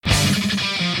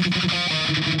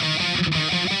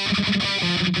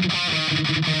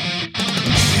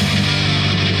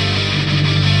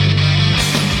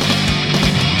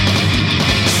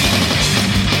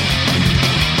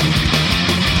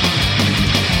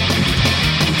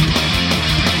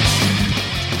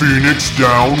Phoenix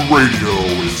Down Radio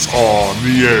is on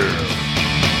the air.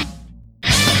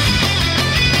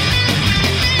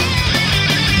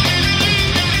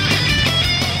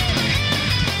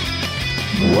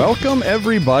 Welcome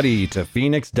everybody to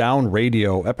Phoenix Down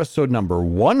Radio, episode number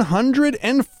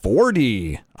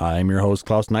 140. I'm your host,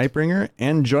 Klaus Nightbringer,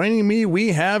 and joining me we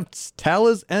have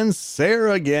Talis and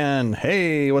Sarah again.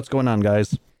 Hey, what's going on,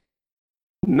 guys?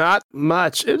 Not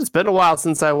much. It's been a while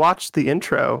since I watched the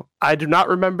intro. I do not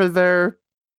remember there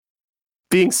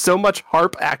being so much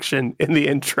harp action in the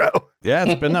intro. Yeah,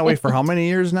 it's been that way for how many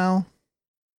years now?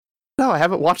 No, I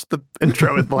haven't watched the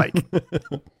intro in like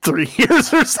 3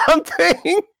 years or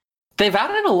something. They've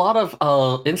added a lot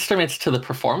of instruments to the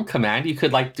perform command. You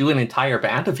could like do an entire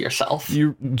band of yourself.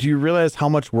 Do you realize how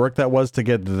much work that was to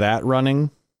get that running?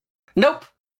 Nope.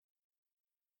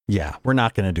 Yeah, we're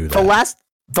not going to do that.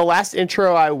 The last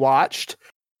intro I watched,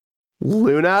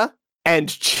 Luna and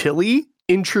Chili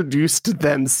introduced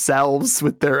themselves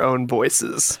with their own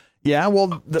voices. Yeah,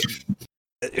 well,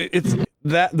 the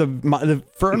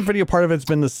front video part of it's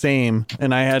been the same,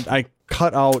 and I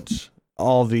cut out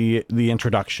all the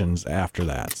introductions after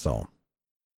that. So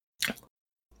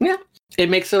yeah, it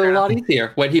makes it a lot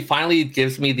easier. When he finally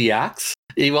gives me the axe,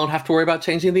 you won't have to worry about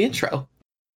changing the intro.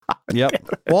 Yep.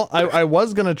 Well, I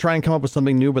was gonna try and come up with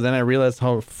something new, but then I realized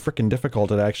how freaking difficult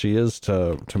it actually is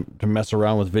to mess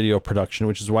around with video production,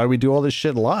 which is why we do all this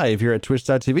shit live here at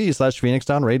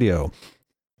twitch.tv/PhoenixDownRadio.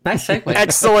 Nice segue.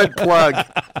 Excellent plug.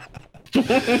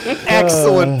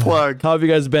 Excellent plug. How have you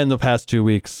guys been the past 2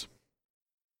 weeks?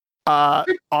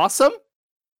 Awesome.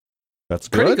 That's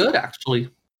good. Pretty good, actually.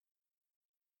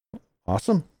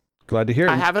 Awesome. Glad to hear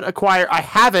it. I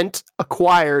haven't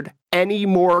acquired any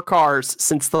more cars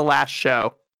since the last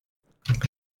show.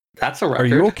 That's a record. Are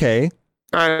you okay?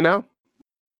 I don't know.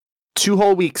 2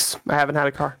 whole weeks I haven't had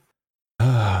a car.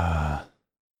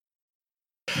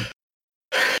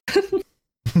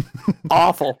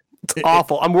 Awful. It's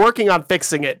awful. I'm working on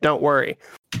fixing it. Don't worry.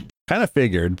 Kind of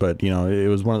figured, but it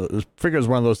was one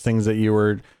of those things that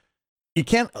you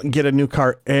can't get a new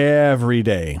car every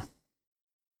day.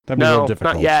 That'd be real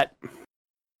difficult. Not yet.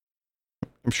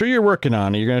 I'm sure you're working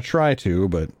on it. You're going to try to,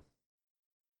 but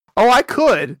I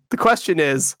could. The question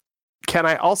is, can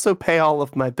I also pay all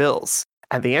of my bills?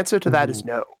 And the answer to that is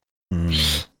no.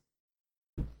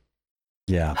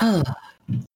 Yeah.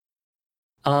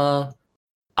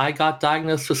 I got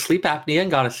diagnosed with sleep apnea and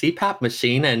got a CPAP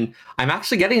machine, and I'm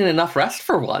actually getting enough rest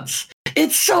for once.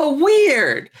 It's so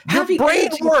weird. Your brain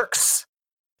works.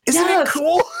 Isn't it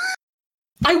cool?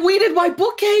 I weeded my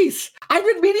bookcase. I've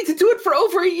been meaning to do it for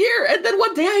over a year, and then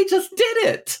one day I just did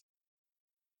it.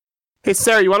 Hey,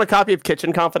 Sarah, you want a copy of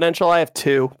Kitchen Confidential? I have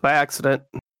 2 by accident.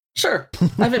 Sure.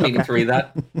 I've been meaning to read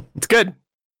that. It's good.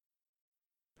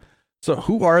 So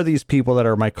who are these people that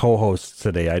are my co-hosts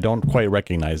today? I don't quite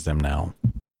recognize them now.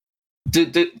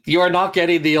 You are not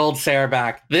getting the old Sarah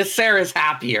back. This Sarah is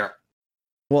happier.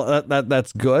 Well,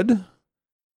 that's good.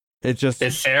 It just...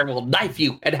 This Sarah will knife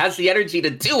you and has the energy to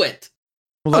do it.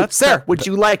 Well, Sarah, would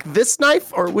you like this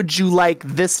knife or would you like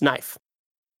this knife?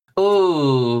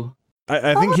 Ooh.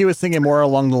 I think he was thinking more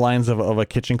along the lines of a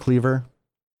kitchen cleaver.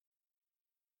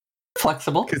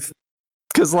 Flexible.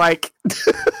 Because like...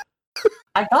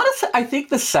 I gotta say, I think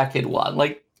the second one,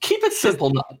 like, keep it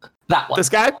simple. That one. This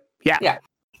guy? Yeah. Yeah.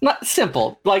 Not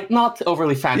simple, like, not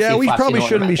overly fancy. Yeah, we probably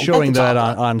shouldn't be showing that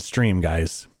on on stream,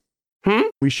 guys.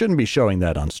 We shouldn't be showing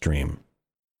that on stream.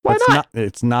 Why not?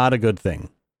 It's not a good thing.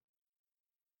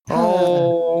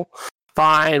 Oh,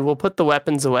 fine. We'll put the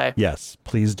weapons away. Yes,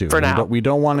 please do. For now. We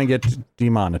don't want to get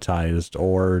demonetized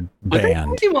or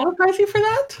banned. Would they demonetize you for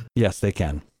that? Yes, they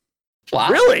can. Wow.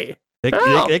 Really?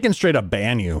 They can straight up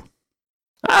ban you.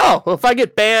 Oh, well, if I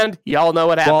get banned, y'all know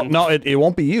what happened. Well, no, it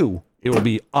won't be you. It will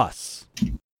be us.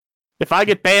 If I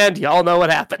get banned, y'all know what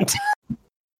happened.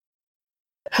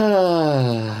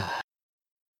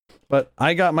 But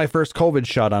I got my first COVID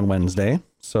shot on Wednesday,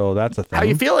 so that's a thing. How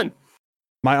you feeling?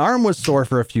 My arm was sore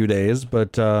for a few days,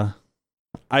 but I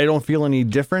don't feel any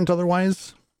different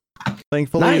otherwise.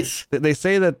 Thankfully, nice. They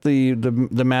say that the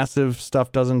massive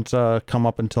stuff doesn't come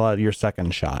up until your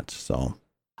second shot. So,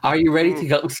 are you ready to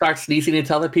go start sneezing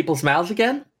into other people's mouths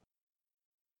again?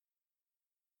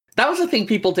 That was a thing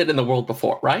people did in the world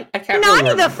before, right? I can't really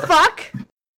remember. The fuck?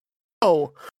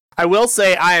 Oh, I will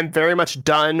say I am very much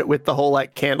done with the whole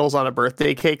like candles on a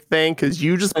birthday cake thing, because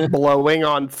you just blowing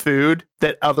on food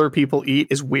that other people eat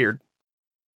is weird.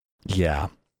 Yeah,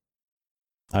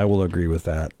 I will agree with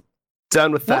that.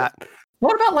 Done with that.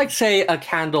 What about, like, say, a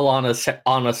candle on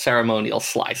a ceremonial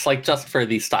slice, like, just for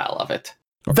the style of it?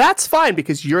 That's fine,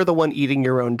 because you're the one eating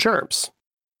your own germs.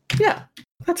 Yeah,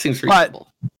 that seems reasonable.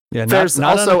 Yeah, There's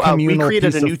not on a also we communal created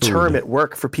a piece of new food. term at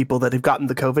work for people that have gotten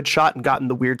the COVID shot and gotten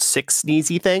the weird sick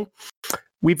sneezy thing.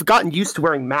 We've gotten used to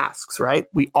wearing masks, right?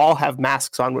 We all have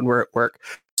masks on when we're at work.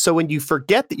 So when you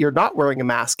forget that you're not wearing a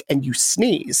mask and you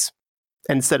sneeze,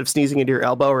 instead of sneezing into your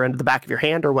elbow or into the back of your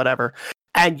hand or whatever,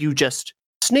 and you just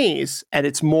sneeze, and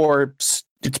it's more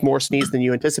sneeze than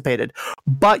you anticipated,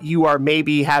 but you are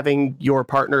maybe having your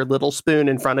partner Little Spoon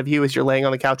in front of you as you're laying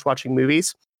on the couch watching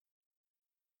movies.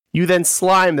 You then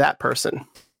slime that person.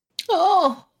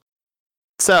 Oh,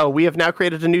 So we have now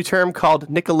created a new term called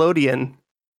Nickelodeon.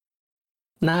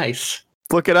 nice.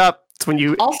 Look it up. It's when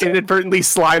you Also- inadvertently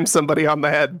slime somebody on the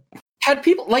head. Had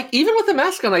people, like, even with the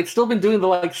mask on, I'd still been doing the,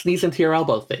 like, sneeze into your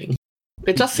elbow thing.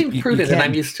 It just seemed You prudent, and can't-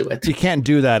 I'm used to it. You can't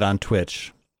do that on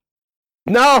Twitch.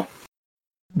 No.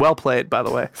 Well played, by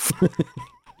the way.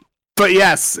 But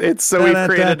yes, it's so we've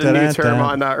created a new term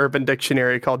on Urban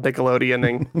Dictionary called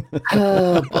Nickelodeoning.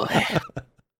 Oh, boy.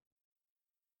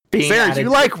 Being Sarah, added you to-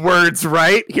 like words,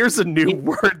 right? Here's a new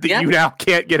word that Yeah. you now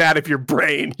can't get out of your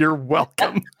brain. You're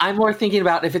welcome. I'm more thinking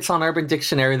about if it's on Urban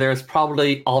Dictionary, there's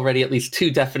probably already at least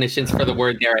 2 definitions for the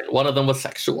word there, and one of them was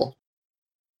sexual.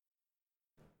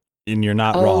 And you're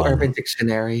not Oh, wrong. Urban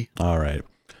Dictionary. All right.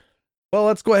 Well,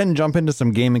 let's go ahead and jump into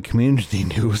some gaming community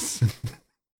news.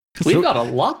 We've got a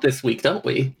lot this week, don't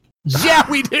we? Yeah,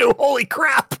 we do. Holy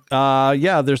crap.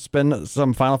 Yeah, there's been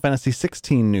some Final Fantasy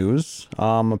 16 news.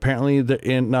 Apparently,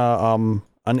 in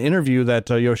an interview that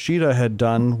Yoshida had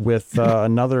done with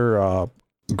another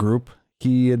group,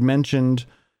 he had mentioned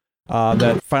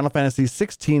that Final Fantasy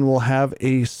 16 will have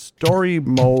a story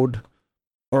mode,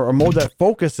 or a mode that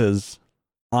focuses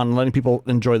on letting people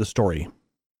enjoy the story.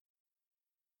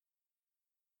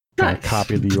 Gonna Nice.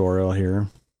 copy the URL here.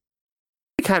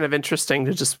 Kind of interesting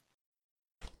to just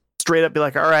straight up be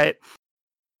like, all right,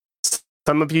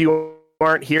 some of you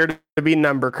aren't here to be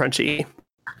number crunchy.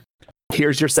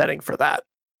 Here's your setting for that.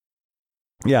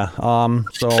 Yeah.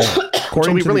 So Which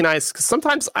according will be to really the- nice because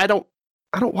sometimes I don't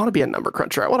want to be a number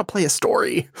cruncher. I want to play a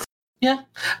story. Yeah.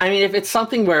 I mean, if it's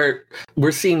something where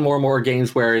we're seeing more and more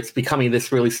games where it's becoming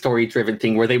this really story-driven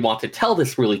thing where they want to tell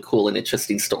this really cool and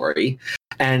interesting story.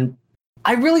 And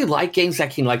I really like games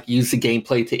that can, like, use the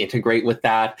gameplay to integrate with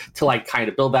that, to, like, kind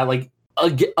of build that. Like,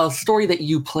 a story that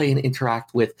you play and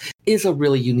interact with is a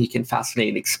really unique and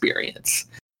fascinating experience.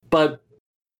 But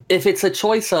if it's a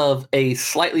choice of a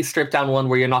slightly stripped down one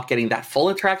where you're not getting that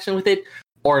full interaction with it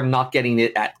or not getting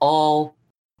it at all,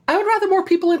 I would rather more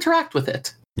people interact with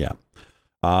it. Yeah.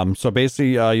 So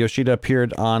basically, Yoshida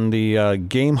appeared on the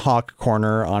Game Hawk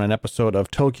Corner on an episode of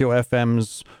Tokyo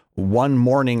FM's One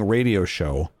Morning radio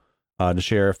show to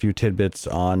share a few tidbits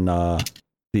on on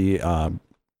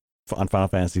Final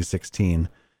Fantasy 16.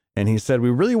 And he said, "We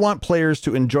really want players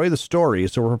to enjoy the story,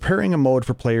 so we're preparing a mode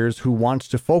for players who want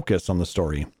to focus on the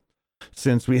story.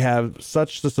 Since we have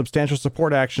such the substantial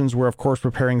support actions, we're of course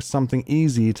preparing something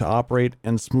easy to operate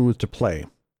and smooth to play.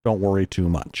 Don't worry too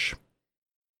much."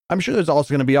 I'm sure there's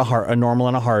also going to be a normal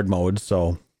and a hard mode,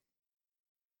 so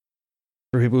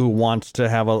for people who want to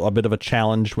have a bit of a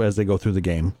challenge as they go through the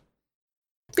game.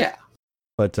 Yeah.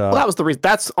 But Well, that was the reason.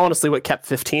 That's honestly what kept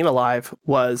 15 alive.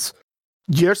 Was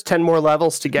there's 10 more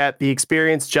levels to get. The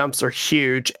experience jumps are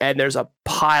huge, and there's a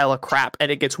pile of crap, and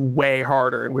it gets way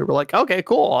harder. And we were like, okay,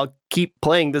 cool. I'll keep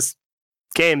playing this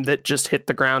game that just hit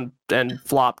the ground and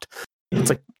flopped. It's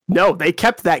like, no, they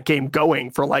kept that game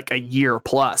going for like a year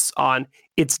plus on.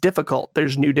 It's difficult.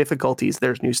 There's new difficulties.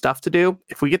 There's new stuff to do.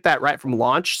 If we get that right from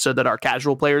launch so that our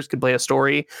casual players can play a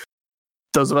story,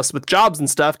 those of us with jobs and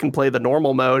stuff can play the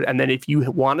normal mode. And then if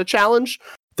you want a challenge,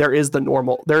 there is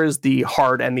the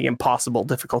hard and the impossible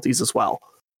difficulties as well.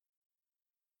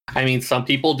 I mean, some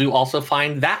people do also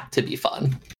find that to be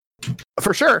fun.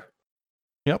 For sure.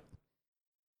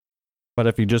 But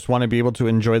if you just want to be able to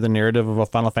enjoy the narrative of a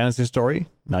Final Fantasy story,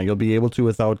 now you'll be able to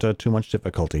without too much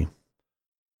difficulty.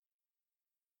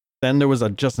 Then there was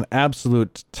just an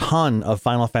absolute ton of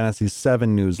Final Fantasy VII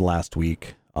news last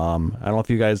week. I don't know if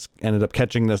you guys ended up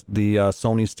catching the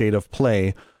Sony State of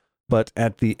Play, but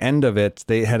at the end of it,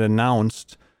 they had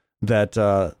announced that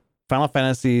Final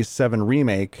Fantasy VII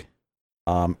Remake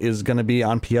is going to be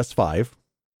on PS5,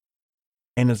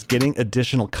 and it's getting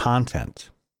additional content.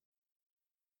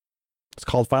 It's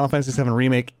called Final Fantasy VII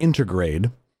Remake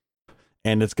Intergrade,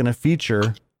 and it's going to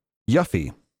feature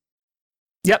Yuffie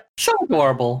Yep. So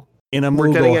adorable. in a We're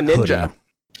Moogle getting a ninja.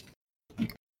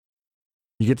 hoodie.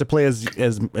 You get to play as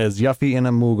Yuffie in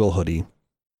a Moogle hoodie.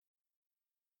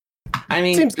 I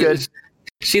mean, Seems good.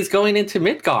 She's going into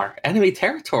Midgar, enemy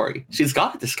territory. She's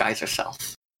got to disguise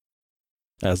herself.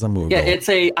 As a Moogle. Yeah, it's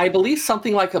I believe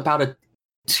something like about a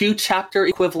 2-chapter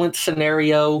equivalent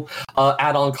scenario,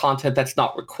 add-on content that's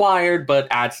not required, but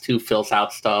adds to, fills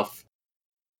out stuff.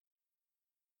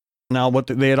 Now, what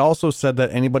they had also said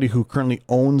that anybody who currently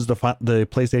owns the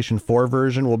PlayStation 4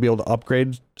 version will be able to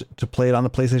upgrade to play it on the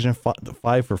PlayStation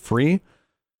 5 for free.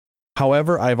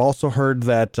 However, I've also heard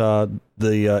that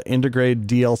the integrated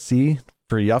DLC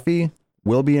for Yuffie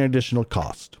will be an additional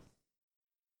cost.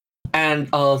 And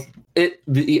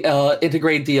the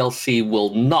integrated DLC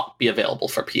will not be available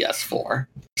for PS4.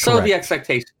 So Correct.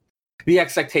 the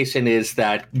expectation is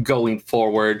that going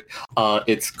forward,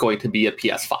 it's going to be a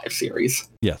PS5 series.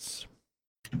 Yes.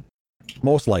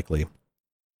 Most likely.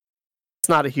 It's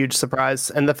not a huge surprise.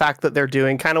 And the fact that they're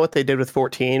doing kind of what they did with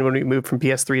 14 when we moved from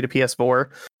PS3 to PS4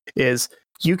 is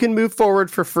you can move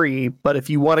forward for free, but if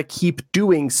you want to keep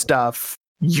doing stuff,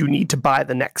 you need to buy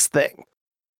the next thing.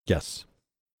 Yes.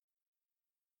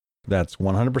 That's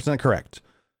 100% correct.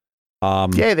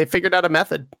 Yeah, they figured out a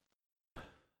method.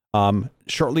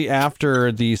 Shortly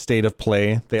after the State of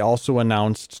Play, they also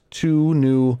announced 2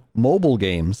 new mobile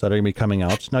games that are going to be coming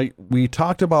out. Now, we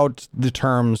talked about the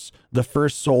terms The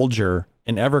First Soldier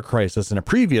and Ever Crisis in a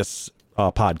previous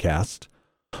podcast.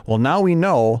 Well, now we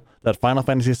know that Final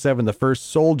Fantasy VII The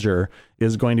First Soldier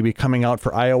is going to be coming out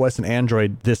for iOS and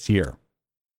Android this year.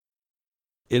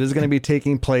 It is going to be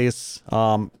taking place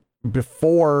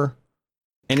before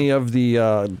any of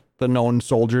the known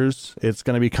soldiers. It's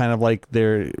going to be kind of like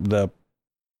the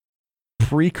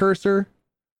precursor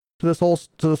to this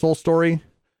whole story.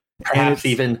 Perhaps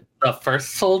even the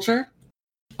first soldier.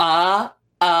 Hate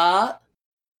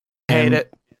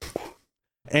it.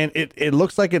 And it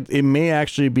looks like it may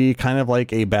actually be kind of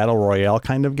like a battle royale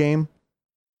kind of game.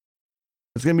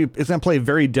 It's gonna play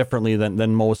very differently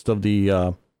than most of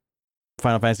the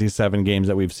Final Fantasy VII games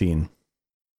that we've seen.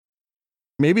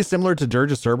 Maybe similar to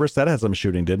Dirge of Cerberus. That had some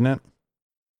shooting, didn't it?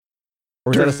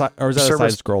 Or is that a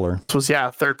side scroller? This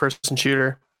was third person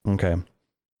shooter. Okay.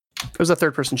 It was a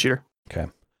third person shooter. Okay.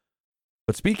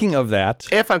 But speaking of that,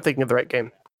 if I'm thinking of the right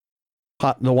game,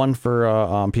 the one for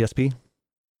PSP.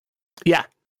 Yeah.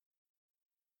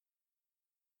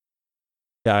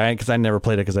 Yeah, because I never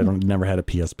played it because I never had a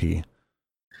PSP.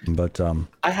 But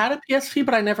I had a PSP,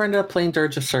 but I never ended up playing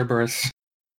Dirge of Cerberus.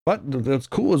 But what's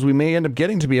cool is we may end up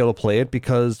getting to be able to play it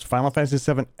because Final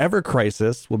Fantasy VII Ever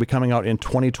Crisis will be coming out in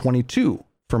 2022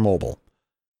 for mobile.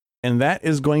 And that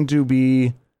is going to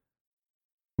be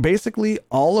basically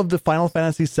all of the Final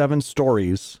Fantasy VII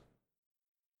stories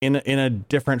in a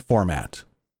different format.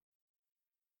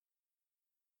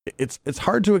 It's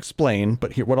hard to explain,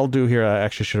 but here, what I'll do here, I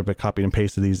actually should have copied and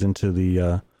pasted these into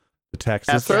the text.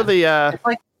 Yeah, throw the It's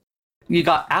like you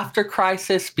got after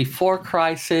Crisis, before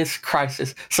Crisis,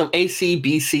 Crisis. So AC,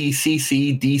 BC,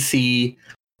 CC, DC,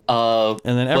 and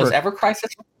then Ever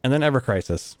Crisis, and then Ever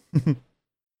Crisis.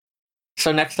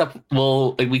 So next up,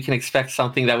 we can expect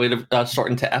something that would have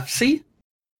shortened to FC.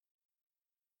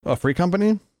 A Free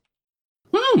Company.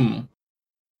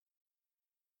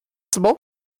 Possible.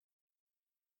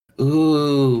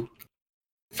 Ooh,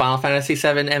 Final Fantasy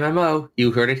VII MMO.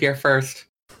 You heard it here first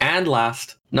and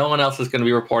last. No one else is going to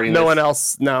be reporting No this. one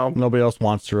else. No. Nobody else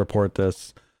wants to report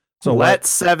this. So let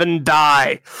 7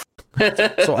 die.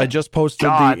 So I just posted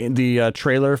the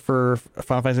trailer for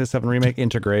Final Fantasy VII Remake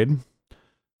Intergrade.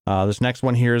 This next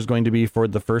one here is going to be for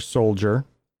The First Soldier.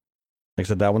 Like I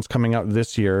said, that one's coming out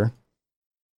this year.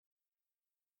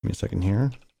 Give me a second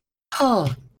here.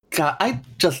 Oh, God. I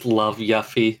just love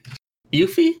Yuffie.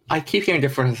 Yuffie? I keep hearing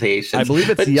different pronunciations. I believe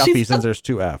it's but Yuffie since there's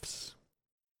 2 Fs.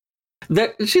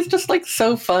 She's just like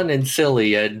so fun and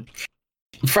silly. And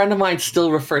a friend of mine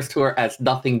still refers to her as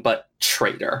nothing but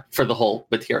traitor for the whole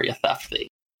materia theft thing.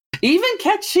 Even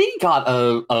Ketchi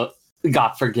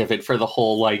got forgiven for the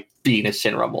whole like being a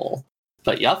Shinra mole.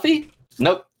 But Yuffie?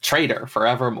 Nope. Traitor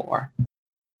forevermore.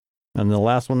 And the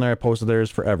last one there I posted there is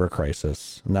for Ever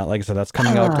Crisis. And that, like I said, that's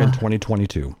coming out in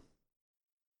 2022.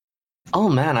 Oh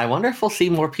man, I wonder if we'll see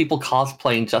more people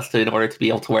cosplaying just in order to be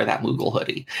able to wear that Moogle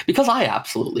hoodie. Because I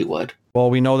absolutely would.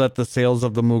 Well, we know that the sales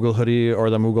of the Moogle hoodie or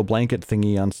the Moogle blanket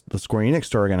thingy on the Square Enix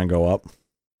store are going to go up.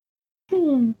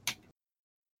 Oh,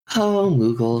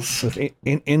 Moogles. With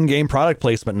in-game product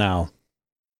placement now.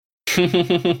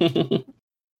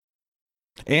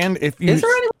 And if you... Is there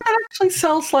anyone that actually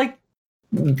sells like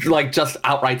just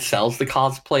outright sells the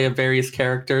cosplay of various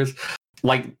characters?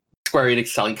 Like Square Enix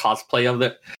selling cosplay of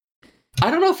it? I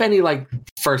don't know if any like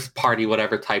first party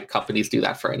whatever type companies do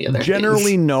that for any of their Generally,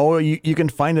 things. no. You can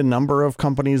find a number of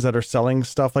companies that are selling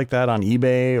stuff like that on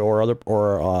eBay or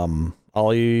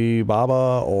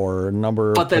Alibaba or a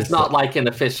number. But there's not like an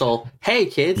official, hey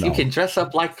kids, you No. can dress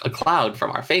up like a cloud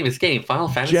from our famous game, Final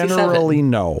Fantasy VII. Generally,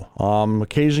 no.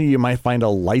 Occasionally you might find a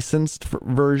licensed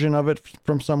version of it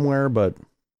from somewhere, but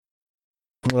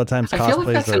a lot of times I feel like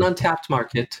that's cosplays an are. untapped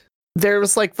market. There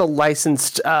was like the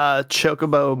licensed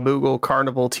Chocobo Moogle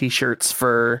Carnival t-shirts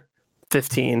for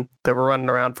 15 that were running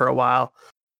around for a while.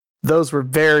 Those were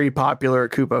very popular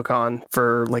at KupoCon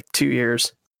for like 2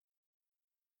 years.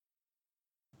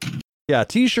 Yeah,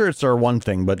 t-shirts are one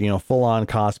thing, but full-on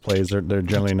cosplays they're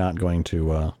generally not going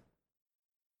to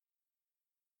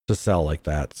sell like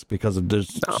that. It's because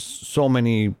there's so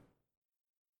many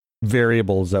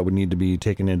variables that would need to be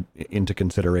taken into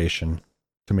consideration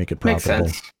to make it Makes profitable.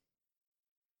 sense.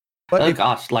 But Oh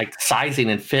gosh, like sizing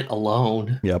and fit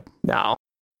alone. Yep. No.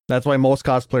 That's why most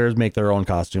cosplayers make their own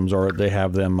costumes or they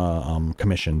have them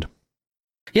commissioned.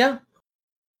 Yeah.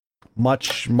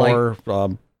 Much more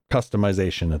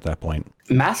customization at that point.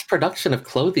 Mass production of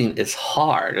clothing is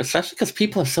hard, especially because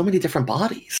people have so many different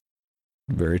bodies.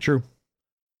 Very true.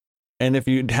 And if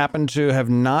you happen to have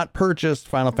not purchased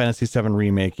Final Fantasy VII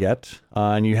Remake yet,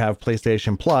 and you have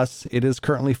PlayStation Plus, it is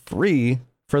currently free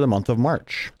for the month of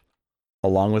March,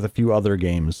 along with a few other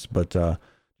games. But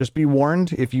just be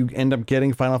warned, if you end up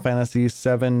getting Final Fantasy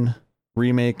VII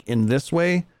Remake in this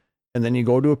way, and then you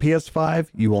go to a PS5,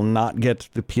 you will not get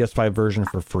the PS5 version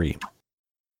for free.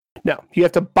 No, you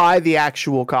have to buy the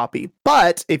actual copy.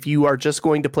 But if you are just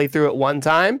going to play through it one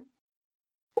time,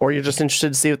 or you're just interested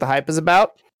to see what the hype is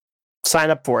about,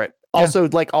 sign up for it. Yeah. Also,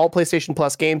 like all PlayStation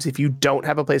Plus games, if you don't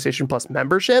have a PlayStation Plus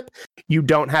membership, you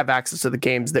don't have access to the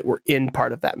games that were in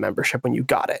part of that membership when you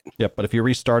got it. Yep, but if you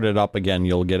restart it up again,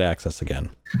 you'll get access again.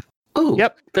 Ooh.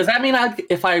 Yep. Does that mean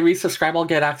if I resubscribe, I'll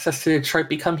get access to Detroit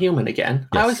Become Human again?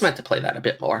 Yes. I always meant to play that a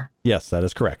bit more. Yes, that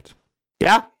is correct.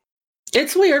 Yeah.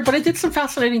 It's weird, but it did some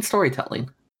fascinating storytelling.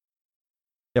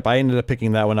 Yep, I ended up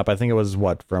picking that one up. I think it was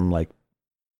from like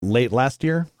late last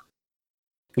year.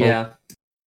 Yeah.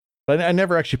 But I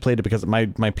never actually played it because my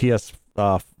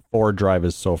PS4 drive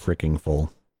is so freaking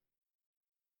full.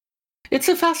 It's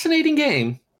a fascinating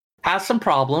game. Has some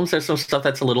problems. There's some stuff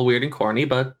that's a little weird and corny,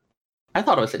 but I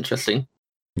thought it was interesting.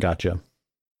 Gotcha.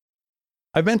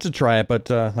 I meant to try it, but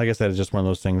like I said, it's just one of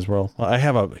those things where I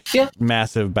have a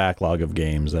massive backlog of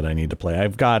games that I need to play.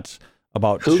 I've got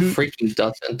about Who freaking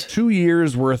doesn't? 2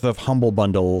 years worth of Humble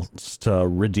Bundles to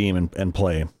redeem and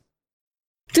play.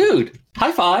 Dude,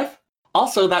 high five.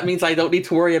 Also, that means I don't need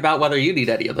to worry about whether you need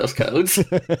any of those codes.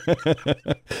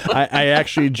 I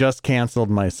actually just canceled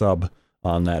my sub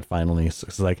on that finally. So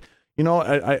it's like,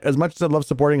 I as much as I love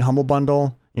supporting Humble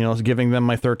Bundle, giving them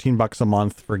my $13 a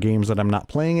month for games that I'm not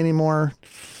playing anymore.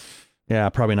 Yeah,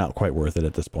 probably not quite worth it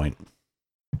at this point.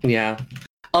 Yeah.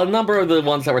 A number of the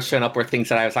ones that were showing up were things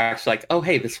that I was actually like, oh,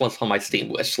 hey, this was on my Steam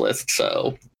wish list,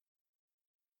 so...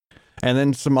 And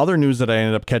then some other news that I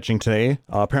ended up catching today.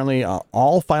 Apparently,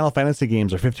 all Final Fantasy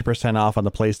games are 50% off on the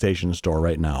PlayStation Store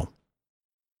right now.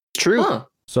 True. Huh.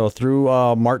 So through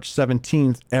March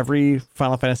 17th, every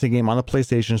Final Fantasy game on the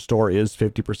PlayStation Store is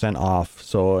 50% off.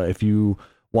 So if you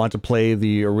want to play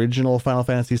the original Final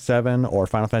Fantasy VII or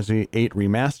Final Fantasy VIII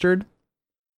Remastered,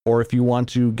 or if you want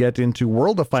to get into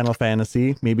World of Final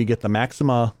Fantasy, maybe get the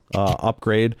Maxima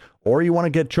upgrade, or you want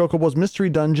to get Chocobo's Mystery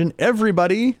Dungeon,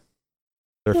 everybody...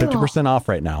 They're 50% off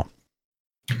right now.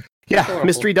 Yeah, Horrible.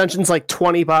 Mystery Dungeon's like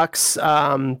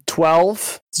 $20.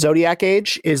 12 Zodiac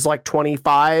Age is like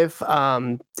 25.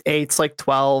 8's like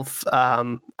 12.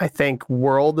 I think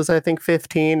World is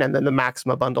 15, and then the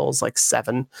Maxima bundle is like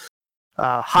 7.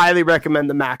 Highly recommend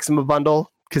the Maxima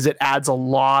bundle because it adds a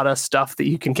lot of stuff that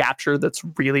you can capture that's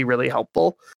really, really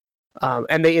helpful.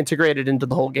 And they integrate it into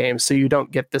the whole game, so you don't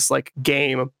get this like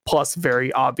game plus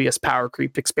very obvious power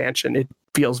creep expansion. It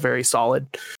feels very solid.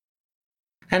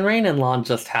 And Rain and Lon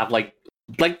just have like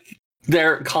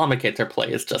their comic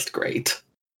interplay is just great.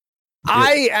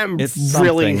 I am it's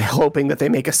really something. hoping that they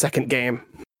make a second game.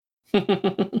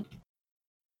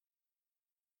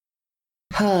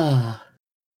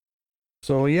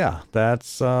 So yeah,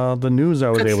 that's the news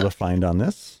I was Good able stuff. to find on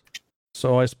this.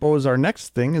 So I suppose our next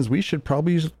thing is we should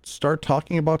probably start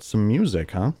talking about some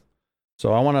music, huh?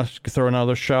 So I want to throw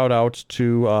another shout out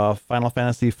to Final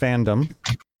Fantasy Fandom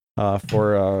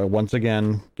for once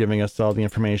again giving us all the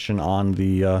information on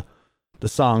the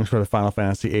songs for the Final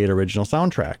Fantasy VIII original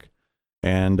soundtrack.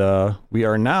 And we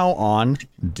are now on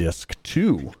disc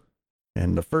 2.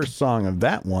 And the first song of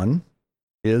that one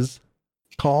is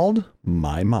called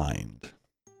My Mind.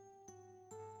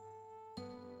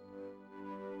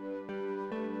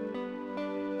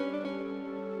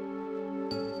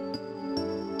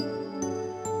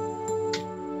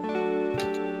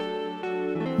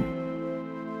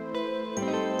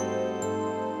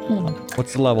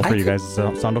 What's the level for you guys? Does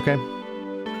it sound okay?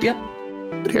 Yep.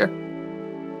 Here.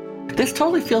 This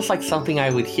totally feels like something I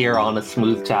would hear on a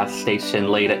smooth jazz station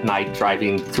late at night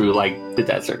driving through like the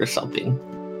desert or something.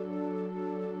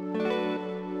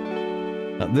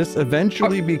 This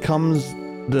eventually becomes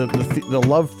the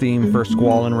love theme for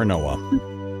Squall and Rinoa.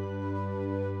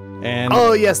 And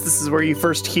Oh yes, this is where you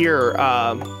first hear.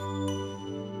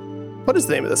 What is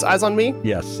the name of this? Eyes on Me?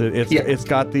 yes, it's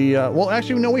got the well.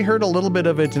 Actually, no, we heard a little bit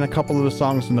of it in a couple of the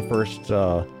songs in the first.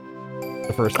 Oh,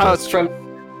 it's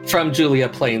from Julia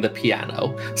playing the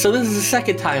piano. So this is the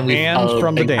second time we've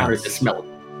from the encountered dance. this melody.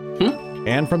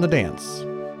 And from the dance.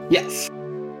 Yes.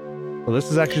 Well,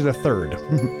 this is actually the third.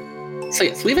 So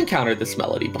yes, we've encountered this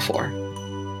melody before.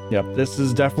 Yep, this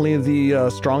is definitely the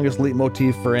strongest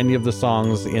leitmotif for any of the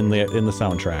songs in the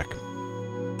soundtrack.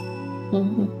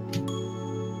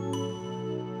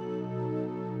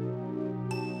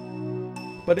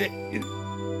 But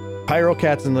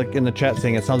Pyrocat's in the chat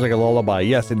saying it sounds like a lullaby.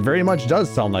 Yes, it very much does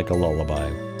sound like a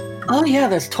lullaby. Oh yeah,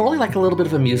 there's totally like a little bit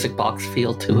of a music box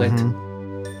feel to it.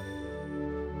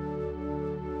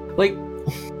 Like,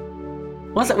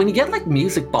 what's that? When you get like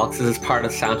music boxes as part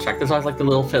of the soundtrack, there's always like the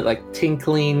little bit like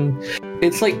tinkling.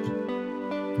 It's like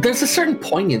there's a certain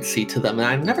poignancy to them, and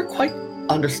I've never quite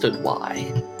understood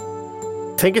why.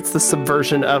 I think it's the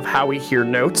subversion of how we hear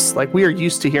notes. Like we are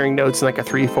used to hearing notes in like a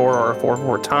 3/4 or a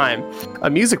 4/4 time.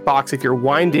 A music box, if you're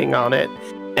winding on it,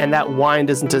 and that wind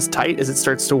isn't as tight as it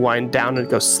starts to wind down and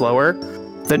go slower,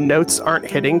 the notes aren't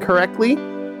hitting correctly.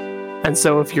 And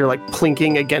so if you're like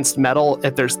plinking against metal,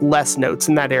 if there's less notes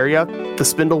in that area, the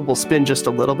spindle will spin just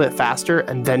a little bit faster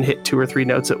and then hit 2 or 3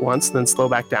 notes at once, then slow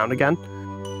back down again.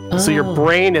 So your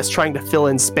brain is trying to fill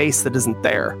in space that isn't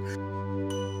there.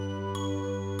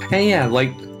 And yeah,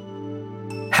 like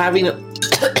having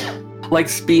like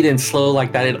speed and slow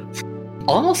like that, it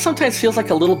almost sometimes feels like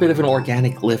a little bit of an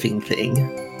organic living thing.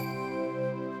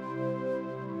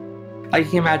 I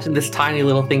can imagine this tiny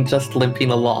little thing just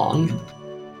limping along.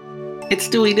 It's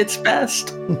doing its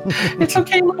best. It's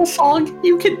okay, little song.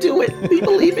 You can do it. We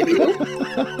believe in you.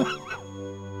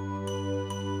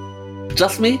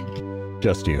 Just me?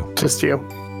 Just you. Just you.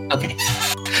 Okay.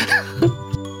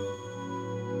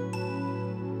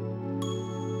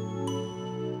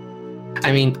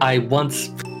 I mean, I once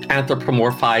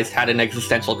anthropomorphized, had an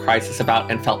existential crisis about,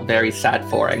 and felt very sad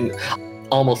for, and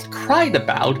almost cried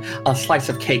about a slice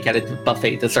of cake at a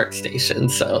buffet dessert station,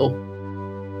 so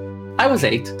I was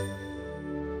 8.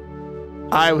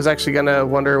 I was actually going to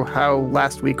wonder how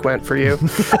last week went for you.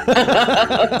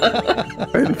 I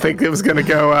didn't think it was going to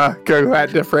go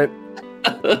that different.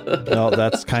 No,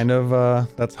 that's kind of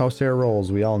that's how Sarah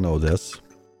rolls. We all know this.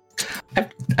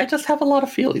 I just have a lot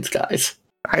of feelings, guys.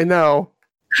 I know.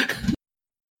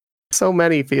 So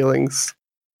many feelings.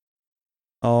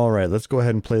 All right, let's go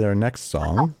ahead and play our next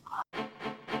song.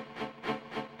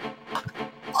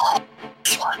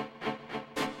 This one.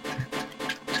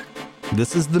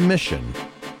 This is The Mission.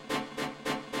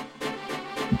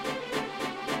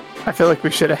 I feel like we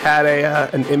should have had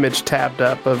an image tabbed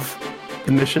up of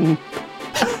the mission,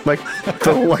 like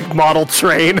the like model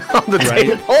train on the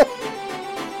table.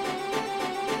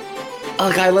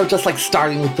 Ugh, I love just like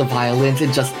starting with the violins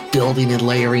and just building and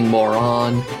layering more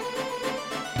on.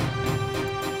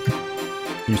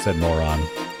 You said moron.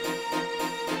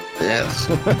 Yes.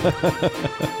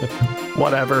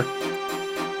 Whatever.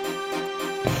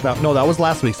 No, that was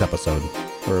last week's episode.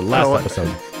 Or last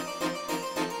episode.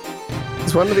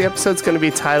 Is one of the episodes going to be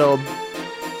titled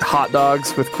Hot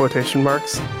Dogs with quotation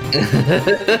marks?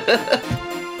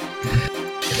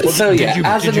 So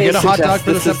yeah, did you get a hot dog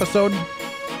for this episode?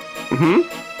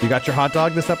 Mm-hmm. You got your hot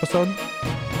dog this episode?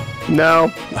 No,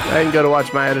 I didn't go to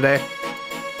watch Maya today.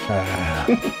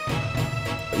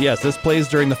 Yes, this plays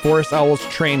during the Forest Owls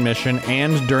train mission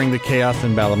and during the Chaos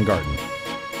in Balam Garden.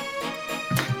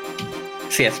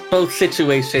 So yes, both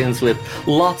situations with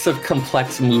lots of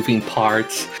complex moving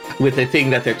parts, with the thing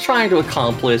that they're trying to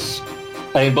accomplish,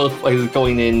 and both places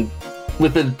going in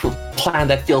with a plan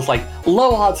that feels like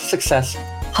low odds of success,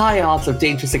 high odds of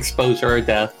dangerous exposure or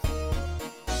death.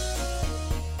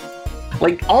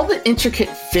 Like, all the intricate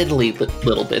fiddly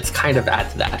little bits kind of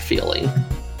add to that feeling.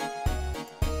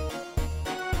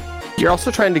 You're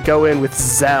also trying to go in with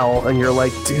Zell, and you're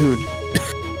like, dude,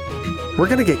 we're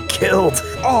gonna get killed.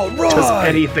 Oh, right. Does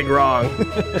anything wrong?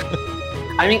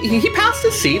 I mean, he passed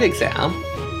his seed exam.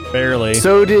 Barely.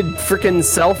 So did frickin'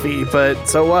 Selfie, but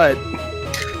so what?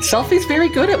 Selfie's very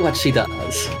good at what she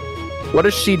does. What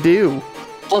does she do?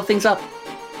 Blow things up.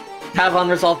 Have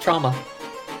unresolved trauma.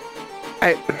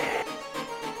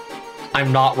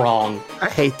 I'm not wrong. I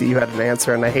hate that you had an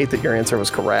answer, and I hate that your answer was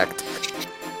correct.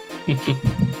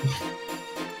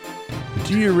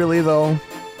 Do you really though?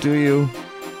 Do you?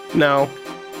 No.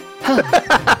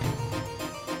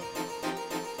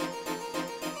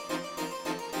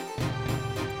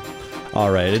 All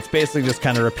right, it's basically just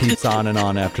kind of repeats on and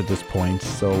on after this point.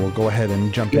 So we'll go ahead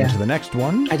and jump into the next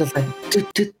one. I just like,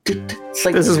 it's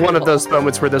like This is one of those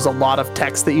moments where there's a lot of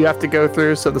text that you have to go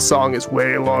through, so the song is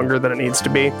way longer than it needs to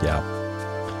be. Yeah.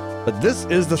 But this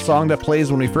is the song that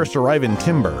plays when we first arrive in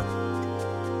Timber.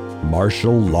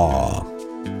 Martial Law.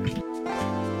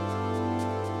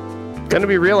 Gonna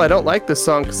be real, I don't like this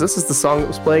song because this is the song that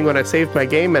was playing when I saved my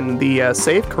game and the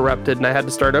save corrupted and I had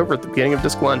to start over at the beginning of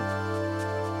disc 1.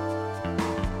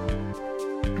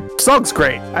 Song's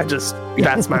great.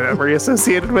 That's my memory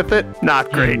associated with it.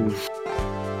 Not great.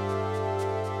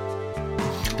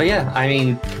 But yeah, I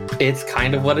mean, it's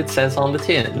kind of what it says on the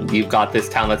tin. You've got this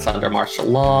town that's under martial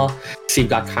law, so you've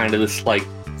got kind of this like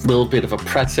little bit of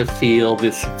oppressive feel,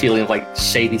 this feeling of like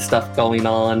shady stuff going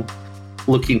on,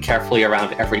 looking carefully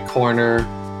around every corner.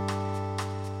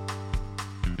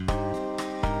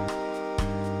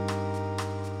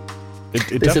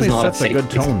 It definitely sets a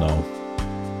good tone, though.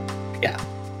 Yeah,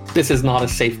 this is not a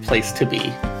safe place to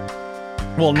be.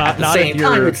 Well, not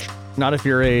if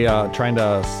you're trying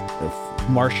to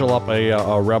marshal up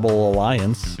a rebel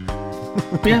alliance.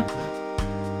 Yeah.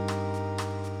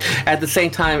 At the same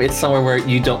time, it's somewhere where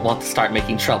you don't want to start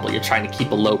making trouble. You're trying to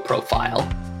keep a low profile.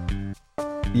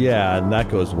 Yeah, and that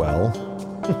goes well.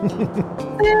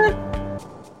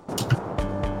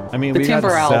 I mean, The we got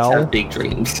Timber Owls Zell. have big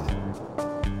dreams.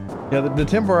 Yeah, the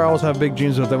Timber Owls have big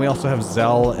dreams, but then we also have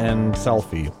Zell and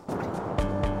Selfie.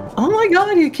 Oh my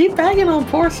god, you keep bagging on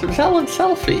poor Zell and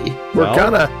Selfie. We're Well.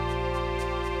 gonna.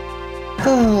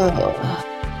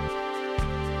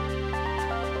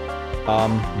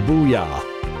 Booyah.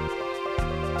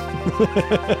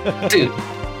 Dude,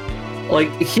 like,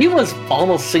 he was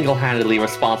almost single-handedly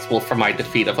responsible for my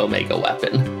defeat of Omega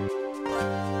Weapon.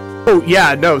 Oh,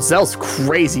 yeah, no, Zell's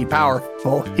crazy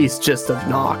powerful. He's just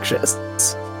obnoxious.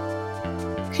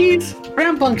 He's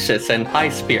rambunctious and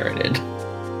high-spirited.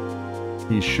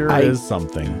 He sure is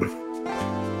something.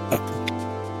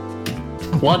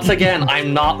 Once again,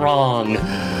 I'm not wrong. A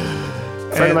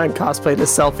friend of mine cosplayed as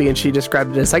Selfie, and she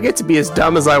described it as, I get to be as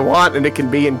dumb as I want, and it can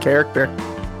be in character.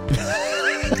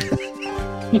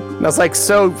 And I was like,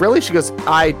 so really? She goes,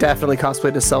 I definitely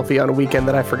cosplayed as Selfie on a weekend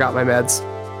that I forgot my meds.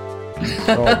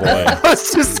 Oh boy. I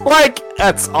was just like,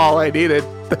 that's all I needed.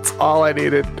 That's all I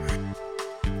needed.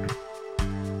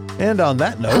 And on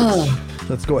that note,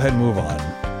 let's go ahead and move on.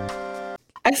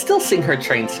 I still sing her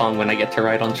train song when I get to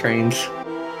ride on trains.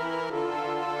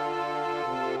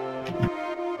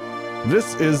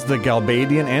 This is the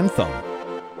Galbadian anthem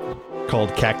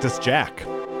called Cactus Jack.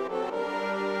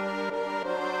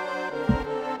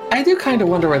 I do kind of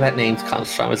wonder where that name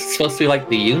comes from. Is it supposed to be like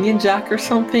the Union Jack or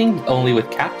something, only with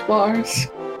cactuars?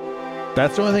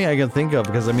 That's the only thing I can think of,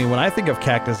 because I mean, when I think of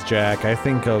Cactus Jack, I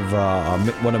think of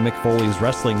one of Mick Foley's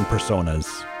wrestling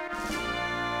personas.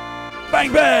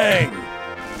 Bang bang!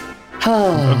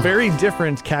 A very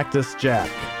different Cactus Jack.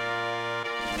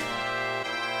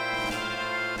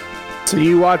 So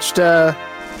you watched on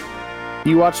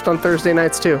Thursday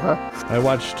nights too, huh? I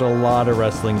watched a lot of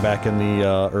wrestling back in the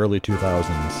early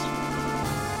 2000s.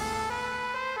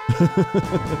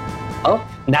 Oh,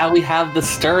 now we have the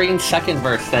stirring second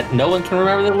verse that no one can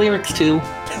remember the lyrics to.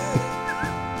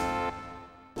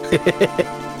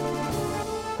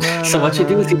 So what you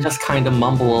do is you just kind of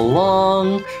mumble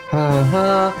along,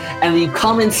 and you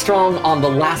come in strong on the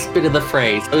last bit of the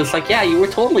phrase. So it's like, yeah, you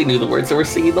totally knew the words that were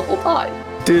singing the whole time.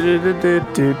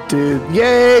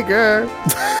 Jaeger.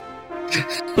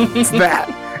 It's that.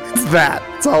 It's that.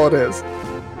 That's all it is.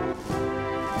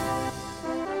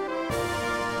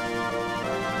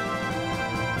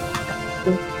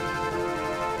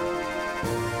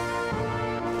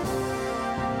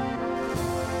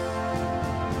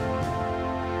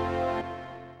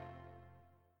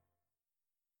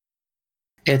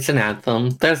 It's an anthem.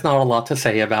 There's not a lot to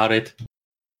say about it.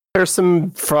 There's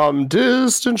some from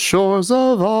distant shores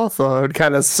of Arthur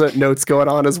kind of notes going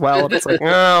on as well. And it's like,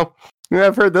 oh, yeah,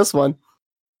 I've heard this one.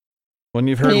 When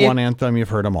you've heard one anthem, you've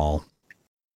heard them all.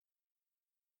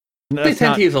 They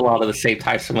tend to use a lot of the same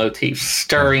types of motifs,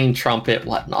 stirring, trumpet,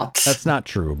 whatnot. That's not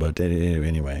true, but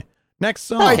anyway. Next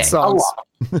song. Right songs.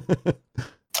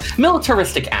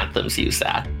 Militaristic anthems use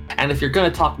that. And if you're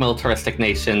going to talk militaristic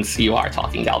nations, you are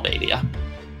talking Galbadia.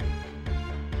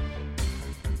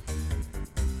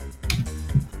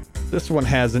 This one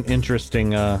has an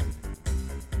interesting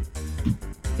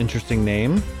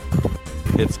name.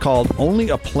 It's called Only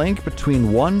a Plank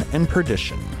Between One and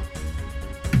Perdition.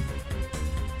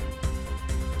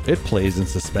 It plays in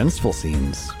suspenseful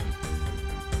scenes.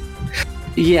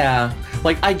 Yeah,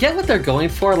 like I get what they're going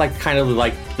for, like kind of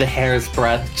like the hair's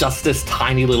breadth, just this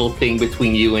tiny little thing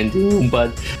between you and Doom,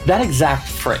 but that exact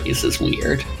phrase is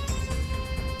weird.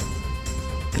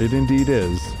 It indeed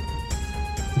is.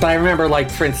 But I remember,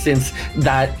 like, for instance,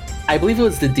 that I believe it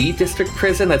was the D District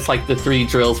prison that's like the 3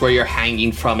 drills where you're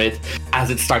hanging from it as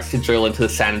it starts to drill into the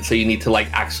sand, and so you need to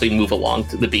like actually move along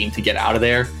to the beam to get out of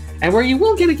there, and where you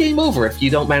will get a game over if you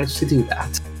don't manage to do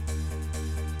that.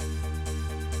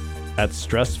 That's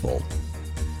stressful.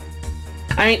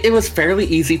 I mean, it was fairly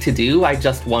easy to do. I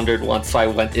just wondered once, so I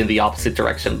went in the opposite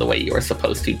direction of the way you were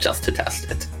supposed to, just to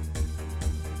test it.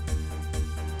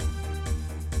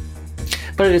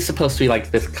 But it is supposed to be like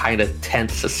this kind of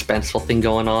tense, suspenseful thing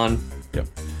going on. Yep.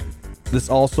 This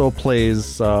also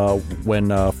plays when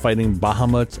fighting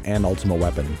Bahamut and Ultima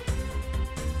Weapon.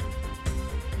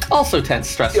 Also tense,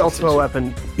 stressful. The Ultima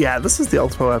Weapon. Yeah, this is the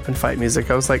Ultima Weapon fight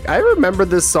music. I was like, I remember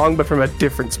this song, but from a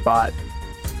different spot.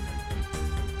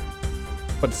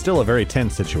 But still a very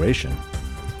tense situation.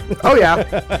 Oh, yeah.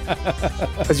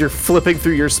 As you're flipping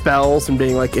through your spells and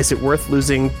being like, is it worth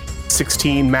losing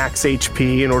 16 max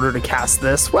HP in order to cast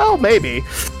this? Well, maybe.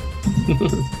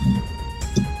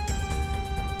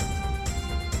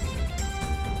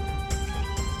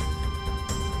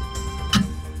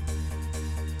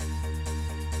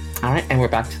 All right, and we're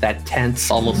back to that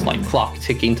tense, almost like clock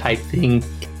ticking type thing.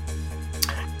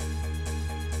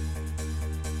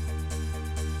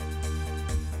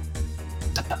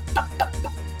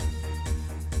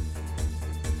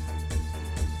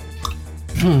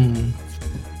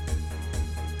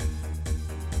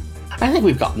 I think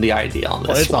we've gotten the idea on this.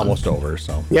 Well, it's one. almost over,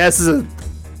 so. Yeah, this is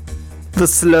the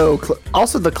slow.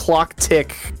 Also, the clock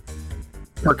tick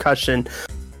percussion.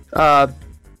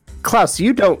 Klaus,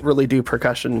 you don't really do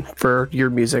percussion for your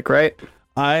music, right?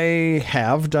 I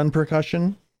have done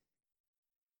percussion,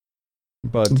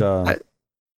 but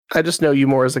I just know you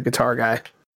more as a guitar guy.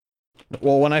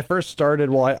 well, when I first started,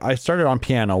 I started on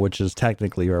piano, which is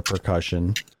technically a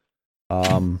percussion.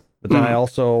 But then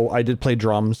I did play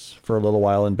drums for a little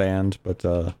while in band, but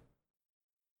so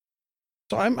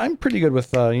I'm pretty good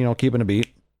with keeping a beat.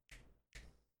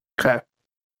 Okay.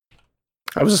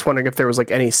 I was just wondering if there was like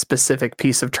any specific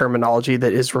piece of terminology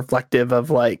that is reflective of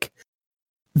like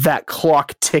that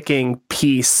clock ticking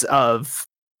piece of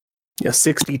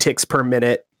 60 ticks per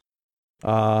minute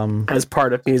as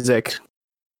part of music.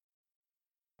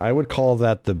 I would call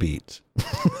that the beat.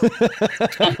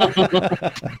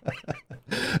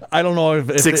 I don't know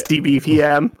if 60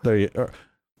 BPM. There you,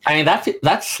 I mean,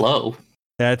 that's slow.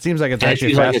 yeah, it seems like it's And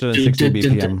actually like faster than 60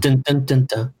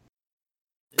 BPM.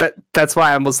 That's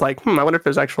why I was like, I wonder if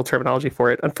there's actual terminology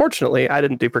for it. Unfortunately, I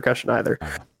didn't do percussion either.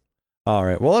 All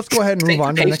right, well, let's go ahead and move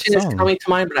on to the next Syncopation is song. coming to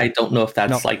mind, but I don't know if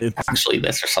that's No, like it's- actually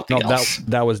this or something No, else.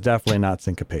 that was definitely not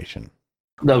syncopation.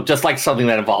 No, just like something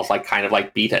that involves like kind of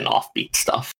like beat and offbeat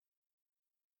stuff.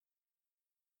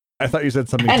 I thought you said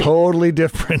something Anyway. totally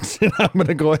different, and I'm going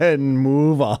to go ahead and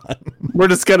move on. We're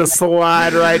just going to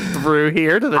slide right through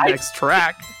here to the next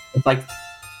track. It's like,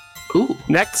 ooh,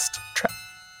 Next track.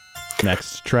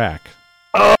 Next track.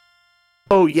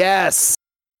 Oh, yes.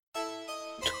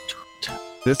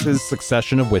 This is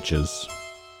Succession of Witches.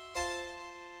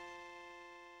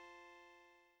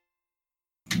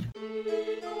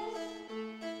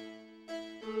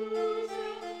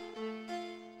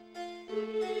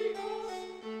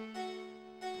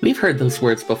 we've heard those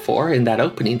words before in that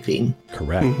opening theme.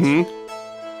 Correct. Mm-hmm.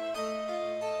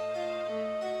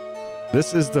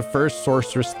 This is the first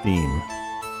sorceress theme.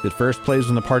 It first plays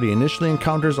when the party initially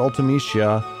encounters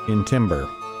Ultimecia in Timber.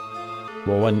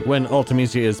 Well, when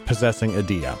Ultimecia is possessing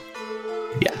Adia.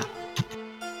 Yeah.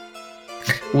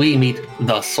 We meet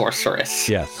the sorceress.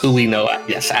 Yes. Who we know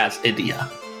as Idia.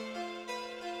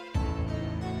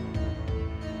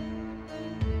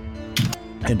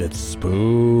 And it's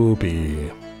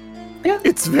spoopy.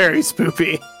 It's very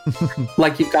spoopy.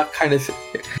 Like you've got kind of.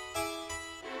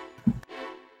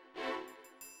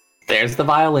 There's the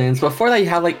violins. Before that, you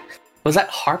have like, was that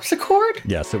harpsichord?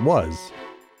 Yes, it was.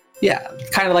 Yeah,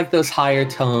 kind of like those higher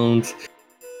tones.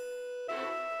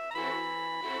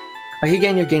 Like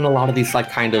again, you're getting a lot of these like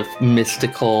kind of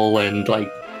mystical and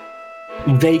like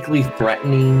vaguely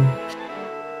threatening.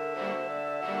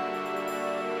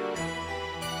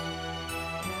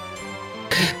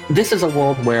 This is a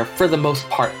world where, for the most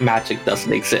part, magic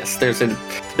doesn't exist. There's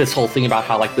this whole thing about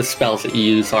how like the spells that you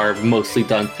use are mostly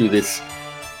done through this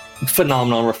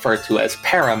phenomenon referred to as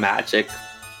paramagic,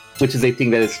 which is a thing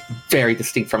that is very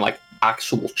distinct from like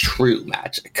actual true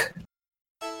magic.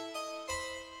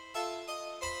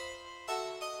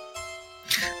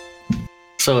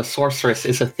 So a sorceress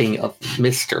is a thing of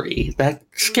mystery that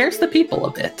scares the people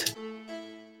a bit.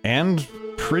 And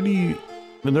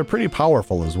they're pretty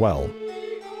powerful as well.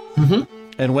 Mm-hmm.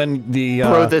 And when the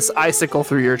Throw this icicle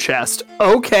through your chest.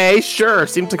 Okay, sure.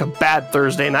 Seems like a bad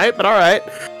Thursday night, but all right.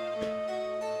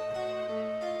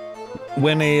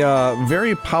 when a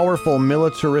very powerful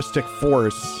militaristic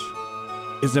force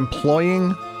is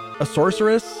employing a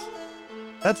sorceress,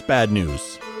 that's bad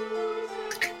news.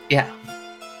 Yeah.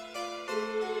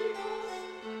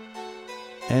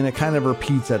 And it kind of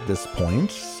repeats at this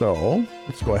point, so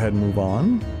let's go ahead and move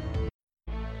on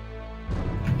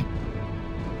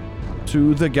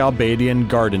to the Galbadian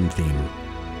garden theme.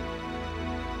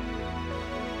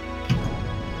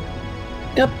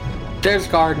 Yep. There's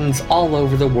gardens all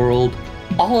over the world,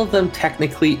 all of them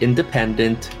technically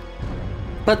independent,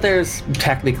 but there's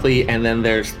technically, and then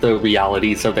there's the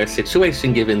realities of their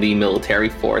situation given the military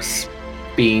force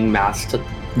being massed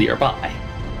nearby.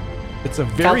 It's a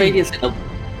very...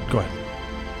 Go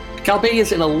ahead.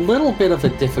 Galbadia's in a little bit of a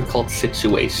difficult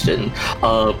situation.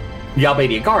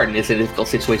 Galbadia Garden is in a difficult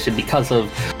situation because of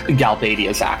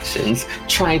Galbadia's actions,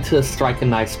 trying to strike a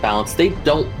nice balance. They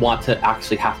don't want to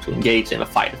actually have to engage in a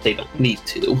fight if they don't need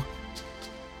to.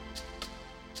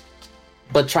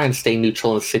 But trying to stay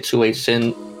neutral in the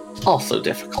situation, also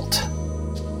difficult.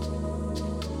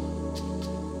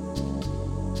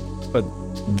 But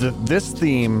this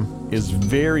theme is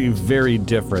very, very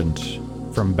different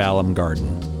from Balam Garden.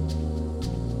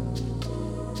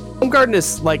 Balam Garden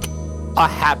is like a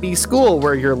happy school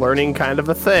where you're learning kind of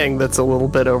a thing that's a little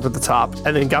bit over the top.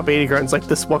 And then Galbadia Garden's like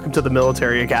this, welcome to the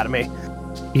military academy.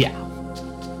 Yeah.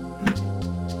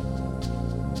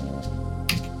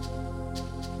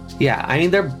 Yeah, I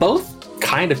mean, they're both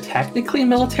kind of technically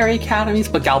military academies,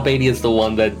 but Galbadia is the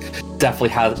one that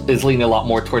definitely is leaning a lot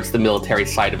more towards the military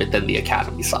side of it than the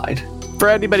academy side. For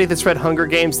anybody that's read Hunger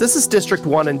Games, this is District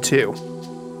 1 and 2.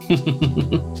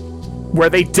 Where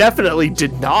they definitely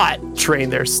did not train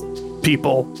their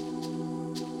people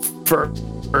for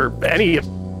any of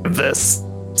this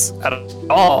at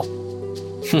all.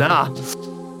 Nah.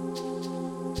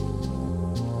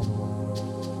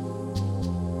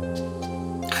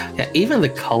 Yeah, even the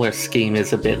color scheme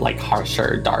is a bit like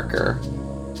harsher, darker.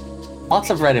 Lots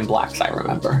of red and blacks, I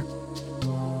remember.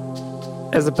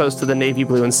 As opposed to the navy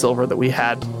blue and silver that we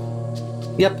had.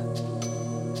 Yep.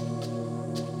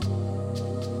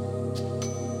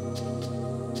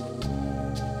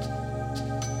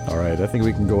 All right, I think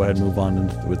we can go ahead and move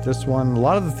on with this one. A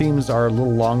lot of the themes are a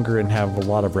little longer and have a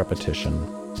lot of repetition.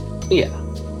 Yeah.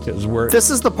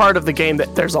 This is the part of the game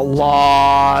that there's a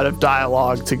lot of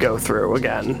dialogue to go through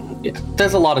again. Yeah,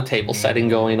 there's a lot of table setting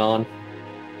going on.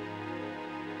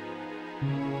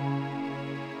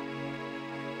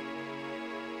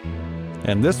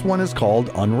 And this one is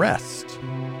called Unrest.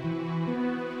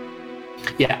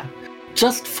 Yeah.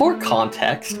 Just for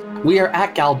context, we are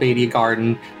at Galbadia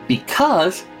Garden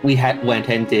because we went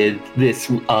and did this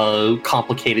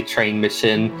complicated train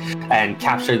mission and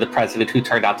captured the president who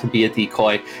turned out to be a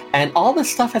decoy. And all this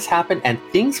stuff has happened and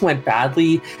things went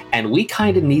badly and we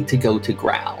kind of need to go to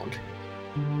ground.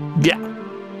 Yeah.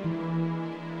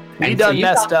 We done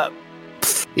messed up.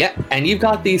 Yeah, and you've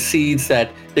got these seeds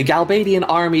that the Galbadian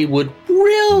army would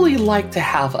really like to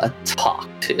have a talk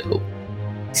to.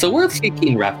 So we're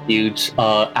seeking refuge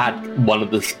at one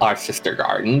of our sister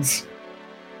gardens,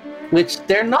 which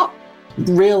they're not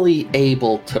really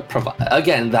able to provide.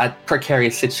 Again, that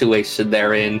precarious situation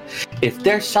they're in. If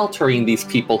they're sheltering these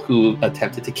people who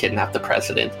attempted to kidnap the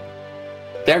president,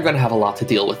 they're going to have a lot to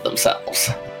deal with themselves.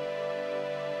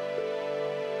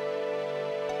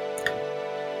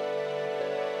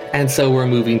 And so we're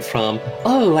moving from,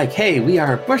 hey, we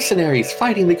are mercenaries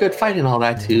fighting the good fight and all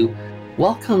that, to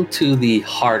welcome to the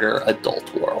harder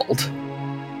adult world.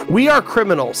 We are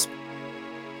criminals.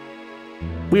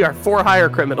 We are for hire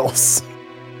criminals.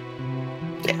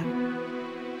 Yeah.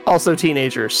 Also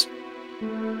teenagers.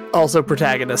 Also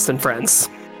protagonists and friends.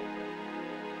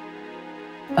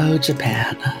 Oh,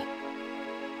 Japan.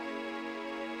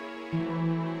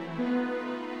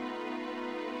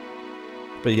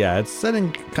 But yeah, it's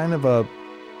setting kind of a...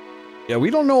 Yeah, we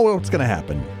don't know what's going to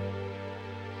happen.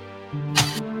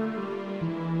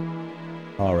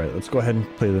 All right, let's go ahead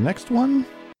and play the next one.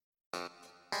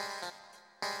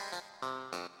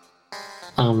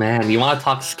 Oh man, you want to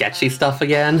talk sketchy stuff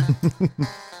again?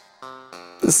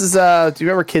 This is, do you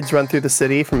remember Kids Run Through the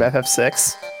City from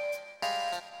FF6?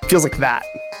 Feels like that.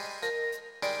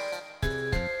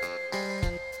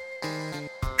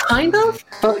 Kind of,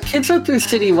 but Kids Run Through the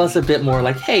City was a bit more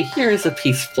like, hey, here is a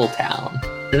peaceful town.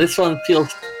 And this one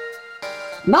feels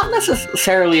Not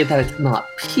necessarily that it's not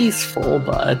peaceful,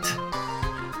 but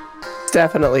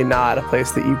Definitely not a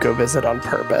place that you go visit on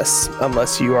purpose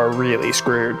unless you are really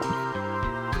screwed.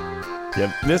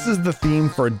 Yep. This is the theme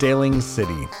for Daling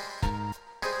City.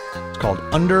 It's called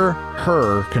Under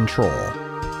Her Control.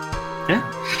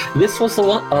 yeah, this was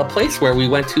a place where we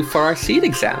went to for our seed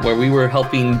exam, where we were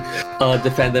helping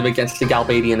defend them against the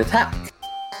Galbadian attack.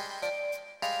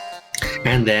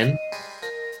 And then,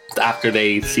 after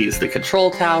they seized the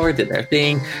control tower, did their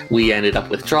thing, we ended up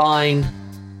withdrawing,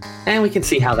 and we can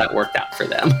see how that worked out for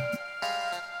them.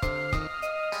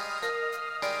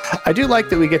 I do like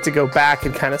that we get to go back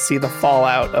and kind of see the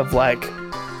fallout of like,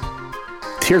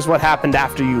 here's what happened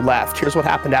after you left. Here's what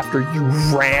happened after you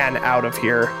ran out of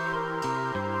here.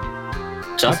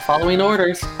 Just following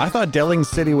orders. I thought Daling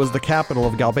City was the capital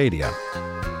of Galbadia.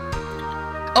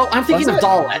 Oh, I'm thinking of Was it?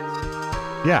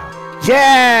 Dalet. Yeah.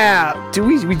 Yeah!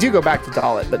 We do go back to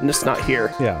Dalit, but just not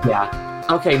here. Yeah. Yeah.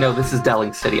 Okay, no, this is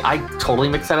Daling City. I totally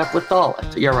mixed that up with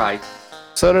Dalet. You're right.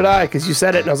 So did I, because you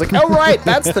said it, and I was like, oh, right,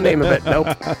 that's the name of it. Nope.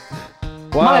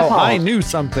 Wow, fault. I knew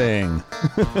something.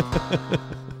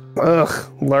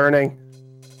 Ugh, learning.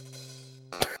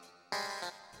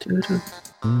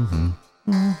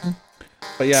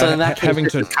 But yeah, So in that case, having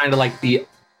this to is kind of like the...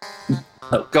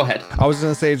 Oh, go ahead. I was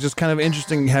going to say, it's just kind of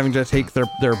interesting having to take their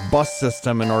bus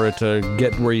system in order to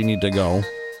get where you need to go.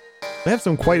 They have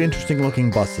some quite interesting looking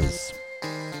buses.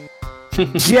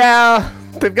 Yeah,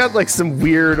 they've got like some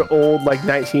weird old like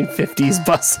 1950s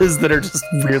buses that are just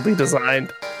weirdly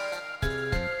designed.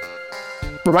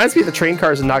 Reminds me of the train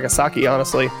cars in Nagasaki,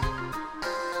 honestly.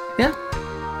 Yeah.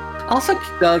 Also,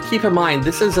 keep in mind,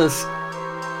 this is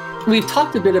we've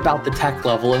talked a bit about the tech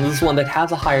level, and this is one that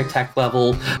has a higher tech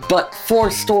level, but for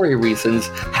story reasons,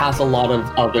 has a lot of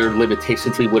other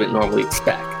limitations we wouldn't normally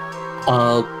expect.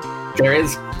 There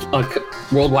is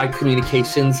worldwide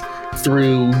communications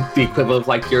through the equivalent of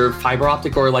like your fiber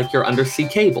optic or like your undersea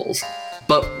cables,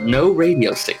 but no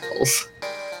radio signals.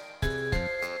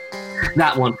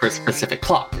 That one for specific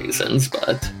plot reasons,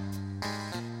 but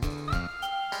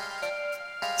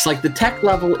it's like the tech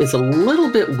level is a little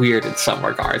bit weird in some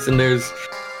regards, and there's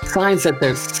signs that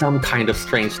there's some kind of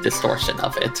strange distortion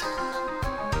of it.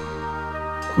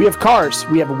 We have cars,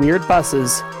 we have weird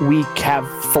buses, we have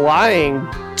flying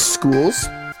schools,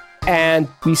 and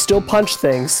we still punch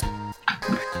things.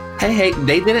 Hey,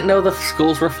 they didn't know the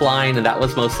schools were flying, and that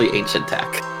was mostly ancient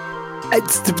tech.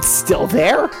 It's still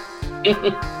there?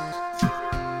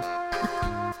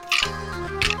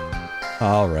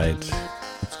 All right.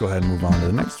 Let's go ahead and move on to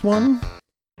the next one.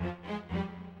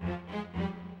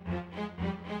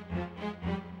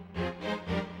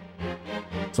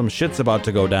 Some shit's about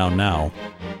to go down now.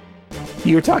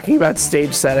 You were talking about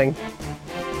stage setting.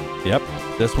 Yep.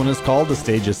 This one is called The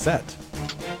Stage is Set.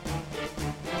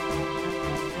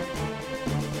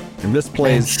 And this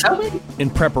plays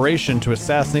in preparation to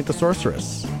assassinate the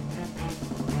sorceress.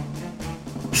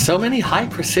 So many high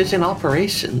precision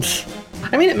operations.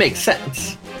 I mean, it makes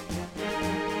sense.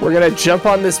 We're gonna jump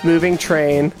on this moving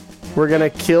train. We're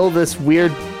gonna kill this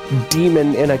weird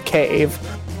demon in a cave.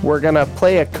 We're gonna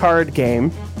play a card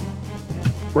game.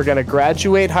 We're gonna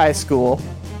graduate high school.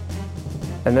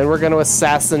 And then we're gonna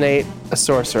assassinate a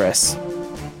sorceress.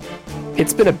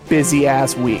 It's been a busy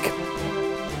ass week.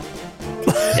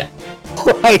 Yeah.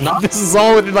 Like, this is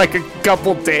all within like a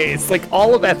couple days. Like,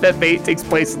 all of FF8 takes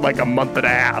place in like a month and a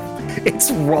half. It's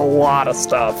a lot of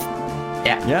stuff.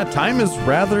 Yeah. Yeah, time is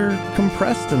rather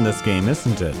compressed in this game,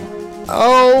 isn't it?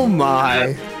 Oh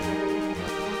my.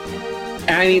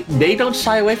 I mean, they don't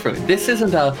shy away from it. This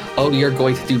isn't a, oh, you're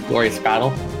going to do glorious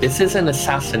battle. This is an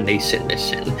assassination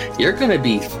mission. You're going to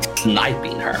be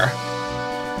sniping her.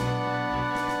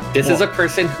 This is a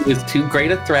person who is too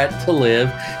great a threat to live,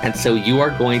 and so you are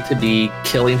going to be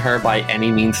killing her by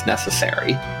any means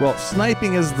necessary. Well,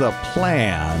 sniping is the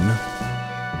plan.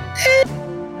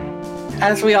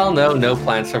 As we all know, no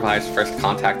plan survives first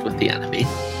contact with the enemy.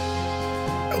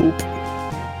 Oop.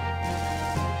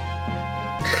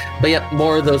 But yep,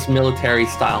 more of those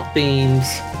military-style themes.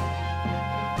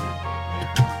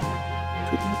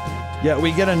 Yeah,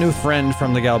 we get a new friend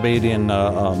from the Galbadian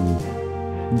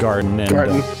garden,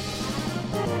 and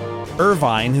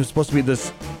Irvine, who's supposed to be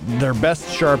their best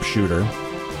sharpshooter,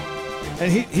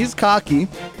 and he's cocky.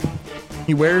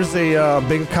 He wears a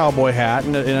big cowboy hat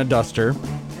and a duster,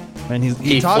 and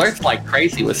he talks, flirts like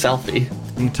crazy with Selphie.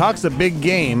 He talks a big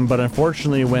game, but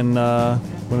unfortunately, when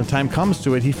the time comes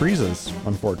to it, he freezes.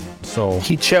 Unfortunately, so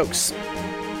He chokes.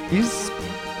 he's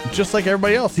just like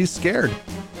everybody else. He's scared.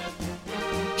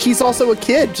 He's also a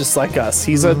kid, just like us.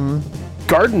 He's a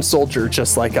garden soldier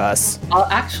just like us.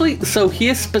 Actually, so he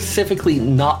is specifically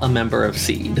not a member of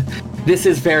Seed. This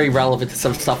is very relevant to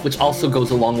some stuff, which also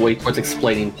goes a long way towards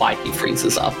explaining why he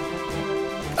freezes up.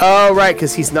 Oh, right,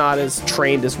 because he's not as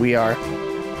trained as we are.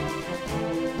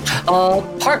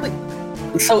 Partly.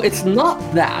 So it's not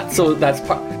that. So that's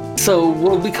part. So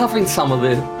we'll be covering some of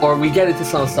it, or we get into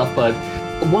some stuff, but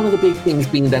one of the big things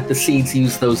being that the Seeds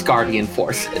use those guardian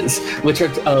forces, which are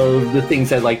the things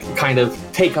that like kind of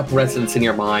take up residence in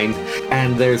your mind,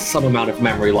 and there's some amount of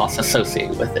memory loss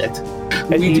associated with it.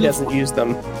 And he doesn't use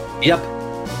them. Yep.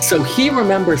 So he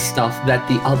remembers stuff that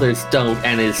the others don't,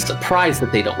 and is surprised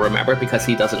that they don't remember because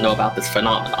he doesn't know about this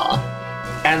phenomena.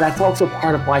 And that's also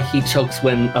part of why he chokes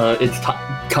when it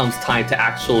comes time to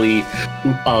actually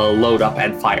load up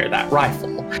and fire that rifle.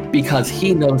 Because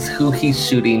he knows who he's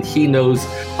shooting, he knows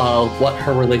what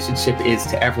her relationship is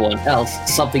to everyone else,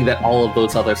 something that all of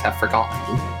those others have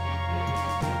forgotten.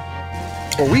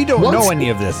 Well, we don't know any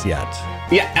of this yet.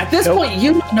 Yeah, at this point,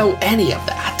 you don't know any of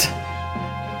that.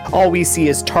 All we see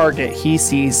is target. He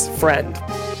sees friend.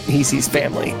 He sees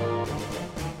family.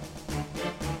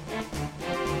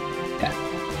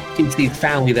 He sees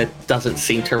family that doesn't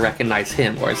seem to recognize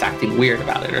him or is acting weird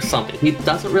about it or something. He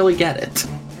doesn't really get it.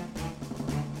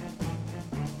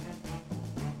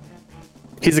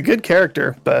 He's a good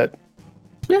character, but...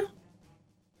 Yeah.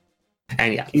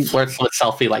 And yeah, he flirts with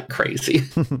Selphie like crazy.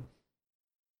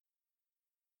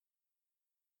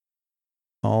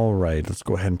 All right, let's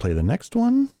go ahead and play the next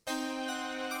one.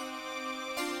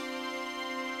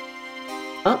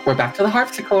 Oh, we're back to the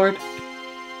harpsichord.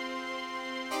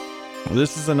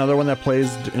 This is another one that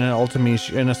plays in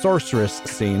a sorceress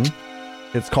scene.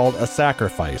 It's called A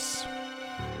Sacrifice.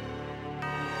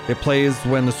 It plays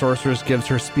when the sorceress gives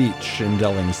her speech in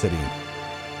Delling City.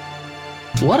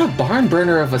 What a barn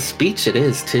burner of a speech it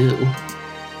is, too.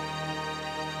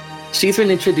 She's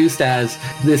been introduced as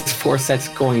this force that's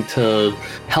going to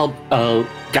help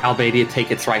Galbadia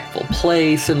take its rightful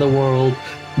place in the world.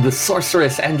 The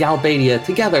sorceress and Galbadia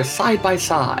together side by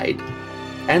side.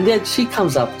 And then she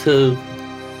comes up to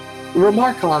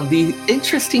remark on the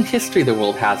interesting history the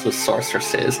world has with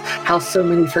sorceresses, how so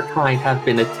many of her kind have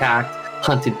been attacked,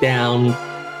 hunted down,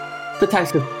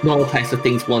 the normal types of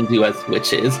things one do as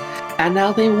witches, and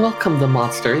now they welcome the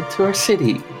monster into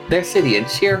their city, and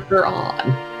cheer her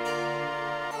on.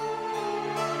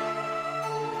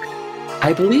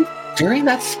 I believe during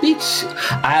that speech,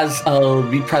 as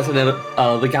the president,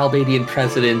 the Galbadian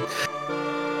president,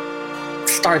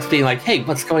 starts being like, hey,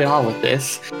 what's going on with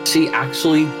this? She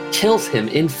actually kills him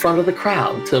in front of the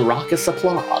crowd to raucous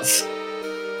applause.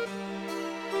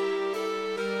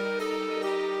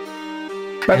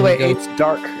 By the way, 8's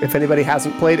dark. If anybody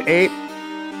hasn't played 8,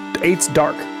 8's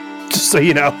dark. Just so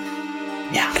you know.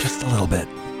 Yeah, just a little bit.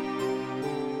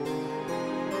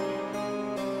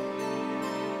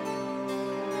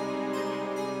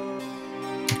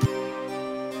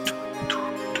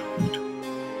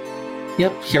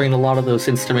 Yep, hearing a lot of those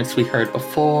instruments we heard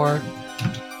before.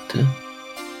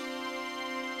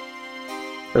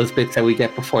 Those bits that we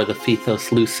get before the Phthos,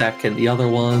 Lusek, and the other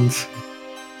ones.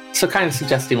 So kind of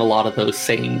suggesting a lot of those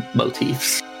same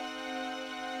motifs.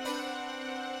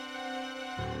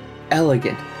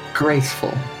 Elegant,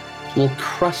 graceful, will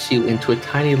crush you into a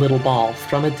tiny little ball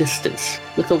from a distance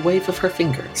with a wave of her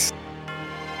fingers.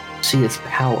 She is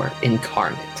power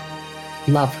incarnate.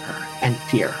 Love her and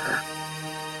fear her.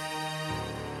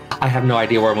 I have no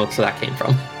idea where most of that came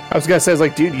from. I was gonna say, I was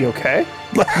like, dude, you okay?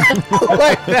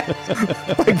 like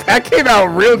that came out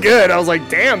real good. I was like,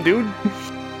 damn, dude.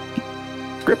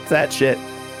 Script that shit.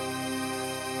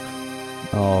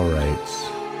 All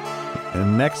right.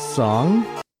 And next song.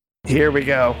 Here we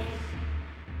go.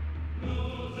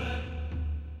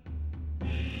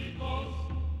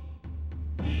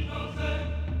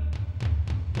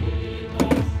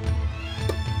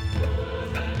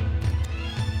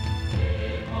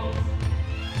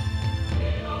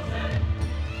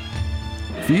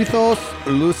 Phthos,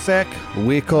 Lusek,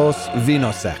 Wikos,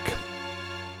 Vinosek.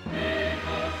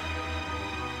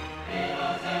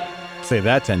 Say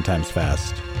that 10 times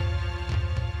fast.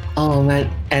 Oh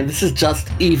man, and this is just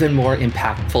even more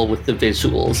impactful with the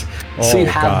visuals. So you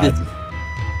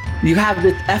have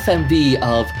this FMV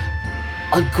of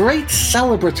a great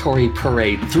celebratory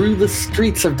parade through the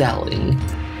streets of Delling.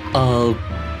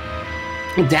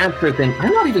 Dancers, and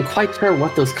I'm not even quite sure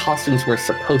what those costumes were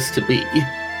supposed to be.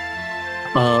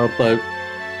 But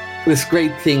this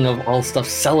great thing of all stuff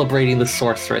celebrating the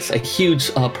sorceress, a huge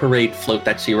parade float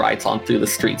that she rides on through the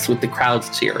streets with the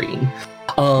crowds cheering.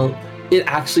 it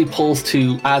actually pulls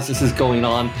to, as this is going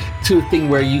on, to a thing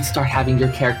where you start having your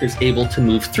characters able to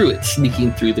move through it,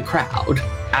 sneaking through the crowd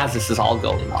as this is all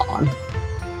going on.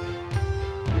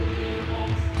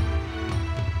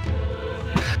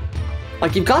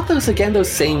 Like, you've got those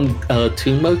same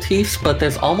tune motifs, but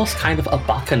there's almost kind of a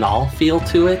bacchanal feel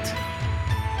to it.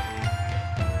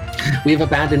 We've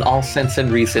abandoned all sense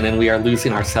and reason, and we are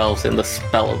losing ourselves in the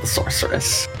spell of the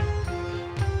sorceress.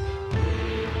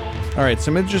 All right,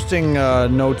 some interesting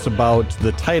notes about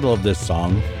the title of this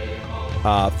song.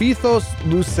 Phthos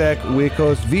Lusek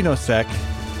Wikos Vinosek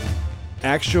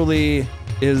actually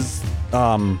is...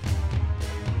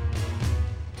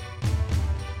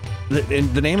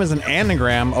 The name is an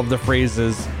anagram of the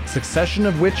phrases succession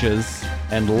of witches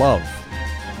and love.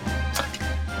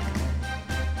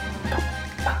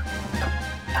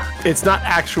 It's not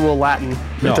actual Latin.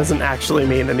 No. It doesn't actually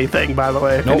mean anything, by the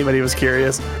way, if anybody was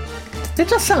curious. It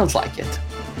just sounds like it.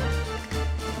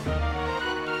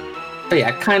 But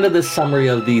yeah, kind of the summary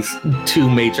of these two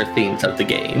major themes of the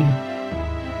game.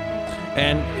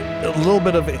 And a little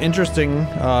bit of interesting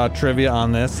trivia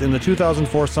on this. In the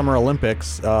 2004 Summer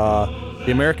Olympics, the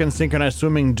American synchronized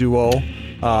swimming duo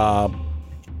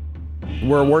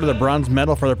were awarded the bronze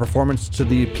medal for their performance to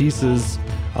the pieces.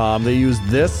 They used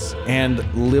this and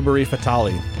Liberi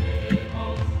Fatali.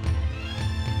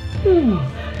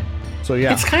 So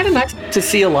yeah. It's kind of nice to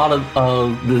see a lot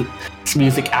of this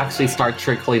music actually start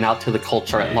trickling out to the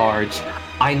culture at large.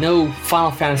 I know Final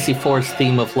Fantasy IV's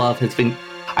theme of love has been...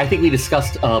 I think we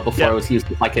discussed before it was used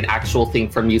as like an actual thing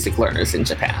for music learners in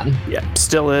Japan. Yeah,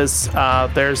 still is.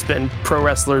 There's been pro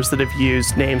wrestlers that have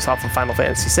used names off of Final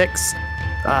Fantasy VI.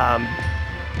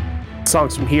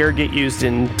 Songs from here get used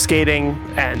in skating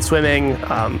and swimming.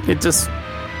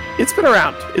 It's been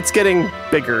around. It's getting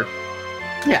bigger.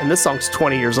 Yeah, and this song's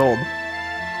 20 years old.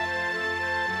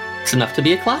 It's enough to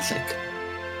be a classic.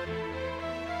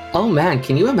 Oh man,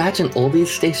 can you imagine oldies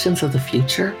stations of the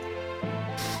future?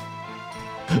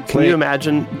 Can you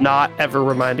imagine not ever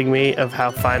reminding me of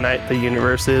how finite the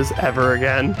universe is ever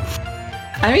again?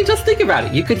 I mean, just think about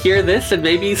it. You could hear this and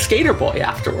maybe Skater Boy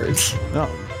afterwards. No,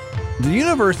 the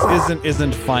universe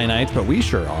isn't finite, but we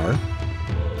sure are.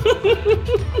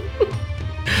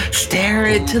 Stare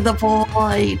into the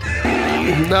void.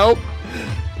 Nope.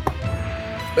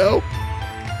 Nope.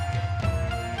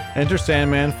 Enter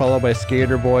Sandman, followed by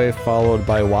Skater Boy, followed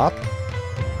by WAP.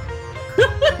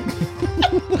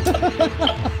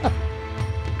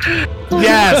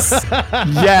 Yes.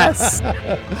 Yes.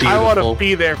 I want to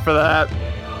be there for that.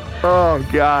 Oh,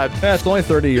 God. Yeah, it's only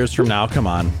 30 years from now. Come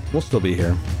on. We'll still be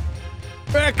here.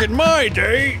 Back in my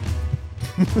day.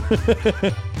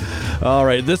 All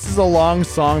right. This is a long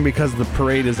song because the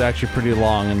parade is actually pretty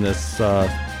long in this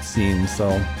scene.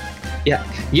 So, yeah,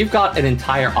 you've got an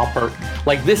entire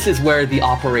like this is where the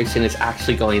operation is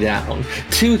actually going down.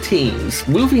 Two teams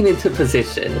moving into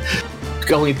position,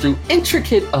 going through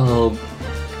intricate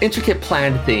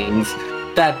planned things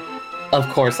that, of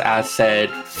course, as said,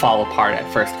 fall apart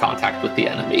at first contact with the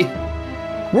enemy.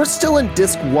 We're still in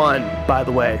disc 1, by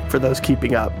the way, for those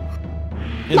keeping up.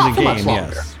 in Not the for much game,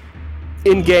 longer. yes.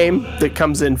 In game that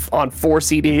comes in on 4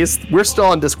 CDs. We're still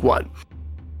on disc 1.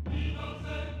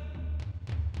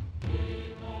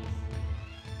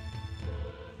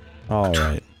 All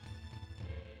right.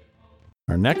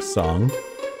 Our next song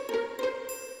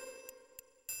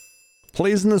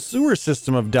plays in the sewer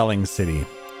system of Delling City.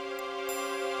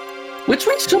 Which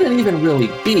we shouldn't even really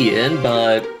be in,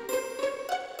 but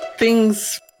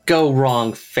things go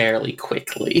wrong fairly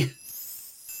quickly.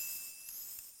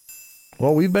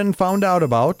 Well, we've been found out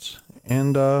about,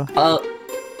 and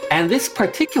And this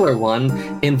particular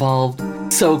one involved,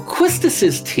 so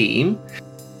Quistis's team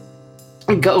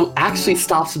actually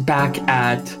stops back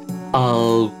at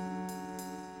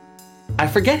I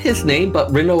forget his name, but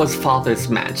Rinoa's father's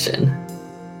mansion.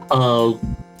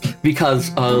 Because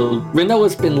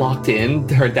Rinoa's been locked in,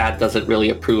 her dad doesn't really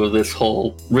approve of this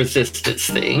whole resistance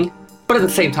thing, but at the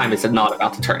same time is not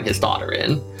about to turn his daughter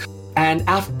in. And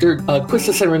after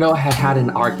Quistis and Rinoa had an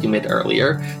argument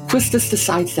earlier, Quistis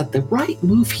decides that the right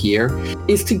move here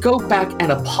is to go back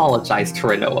and apologize to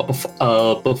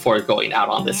Rinoa before going out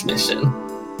on this mission.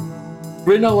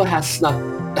 Rinoa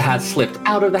has slipped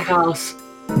out of the house.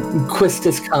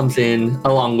 Quistis comes in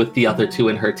along with the other two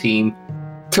in her team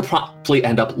to promptly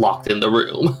end up locked in the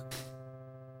room.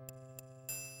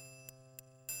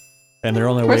 and their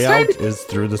only way out is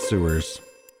through the sewers.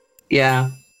 Yeah.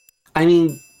 I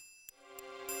mean,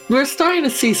 we're starting to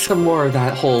see some more of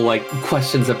that whole, like,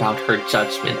 questions about her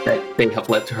judgment that may have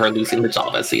led to her losing the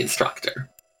job as the instructor.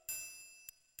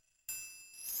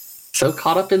 So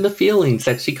caught up in the feelings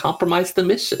that she compromised the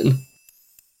mission.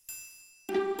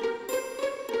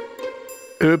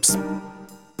 Oops.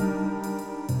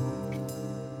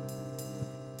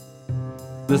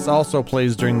 This also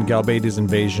plays during Galbady's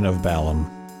invasion of Balam.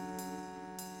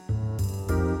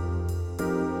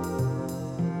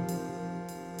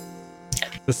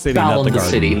 The city, Balam, not the garden.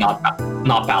 city, not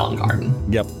Balam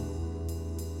Garden. Yep.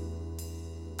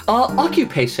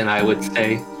 Occupation, I would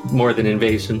say, more than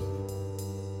invasion.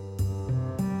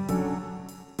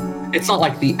 It's not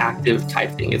like the active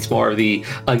type thing. It's more of the,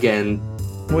 again,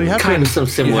 Well, you have kind to, of some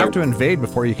similar. You have to invade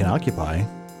before you can occupy.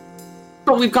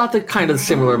 But we've got the kind of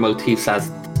similar motifs as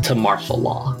to martial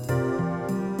law.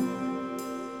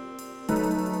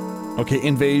 Okay,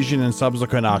 invasion and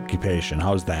subsequent occupation.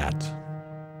 How's that?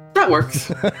 That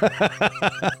works.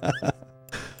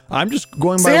 I'm just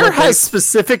going by Sarah what has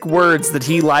specific words that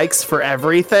he likes for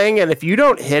everything, and if you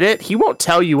don't hit it, he won't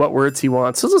tell you what words he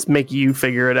wants. He'll just make you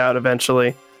figure it out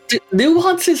eventually.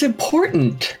 Nuance is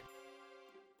important.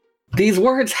 These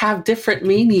words have different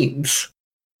meanings.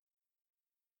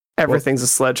 Everything's a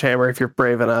sledgehammer if you're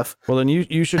brave enough. Well, then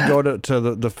you should go to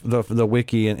the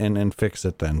wiki and fix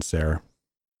it then, Sarah.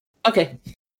 Okay.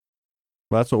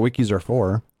 Well, that's what wikis are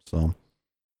for. So,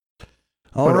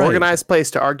 An organized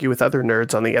place to argue with other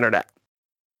nerds on the internet.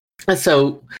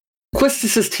 So,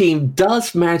 Quistis's team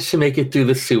does manage to make it through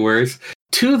the sewers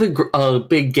to the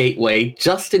big gateway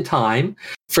just in time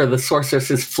for the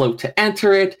sorceress's float to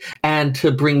enter it and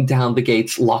to bring down the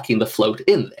gates, locking the float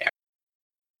in there,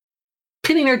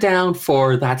 pinning her down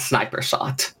for that sniper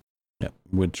shot. Yeah,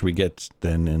 which we get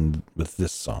then in with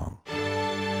this song.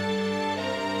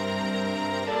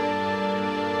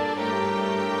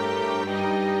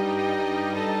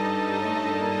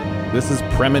 This is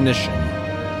Premonition.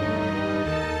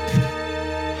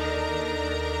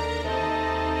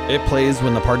 It plays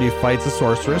when the party fights a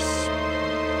sorceress.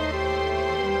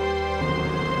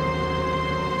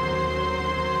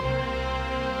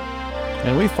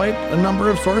 And we fight a number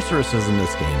of sorceresses in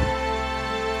this game.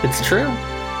 It's true.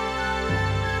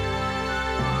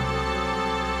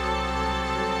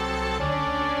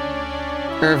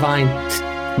 Irvine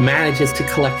manages to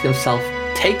collect himself,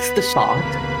 takes the shot,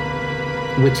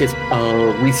 which is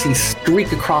we see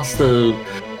streak across the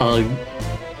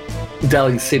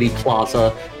Delhi City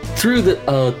Plaza through the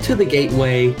to the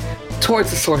gateway towards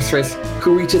the sorceress,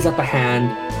 who reaches up a hand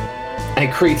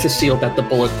and creates a shield that the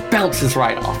bullet bounces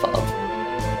right off of.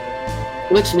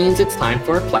 Which means it's time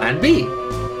for a plan B.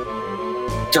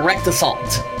 Direct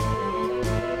assault.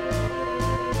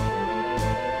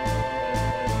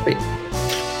 Wait.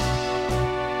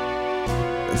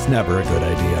 It's never a good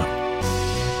idea.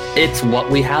 It's what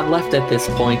we have left at this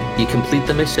point. You complete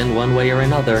the mission one way or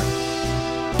another.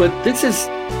 But this is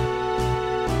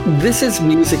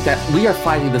music that we are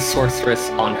fighting the sorceress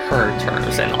on her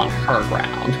terms and on her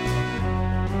ground.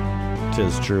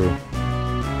 'Tis true.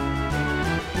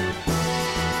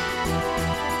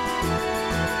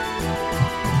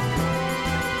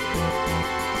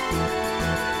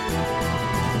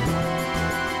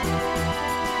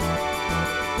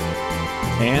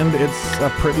 And it's a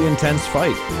pretty intense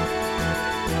fight.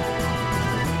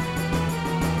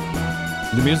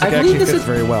 The music actually fits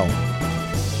very well.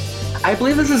 I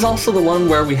believe this is also the one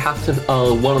where we have to,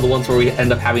 one of the ones where we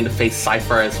end up having to face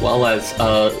Cypher as well as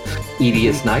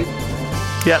Edius Knight.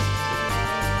 Yep.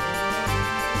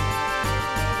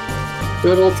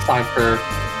 Good old Cypher,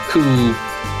 who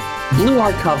blew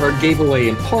our cover, gave away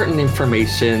important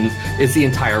information, is the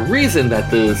entire reason that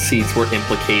the Seeds were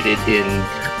implicated in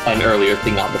an earlier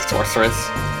thing on the Sorceress,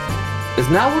 is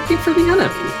now working for the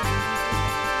enemy.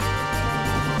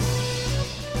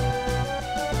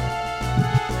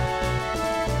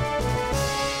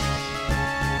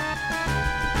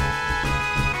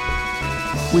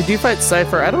 We do fight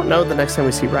Cypher. I don't know the next time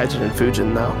we see Raijin and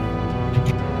Fujin, though.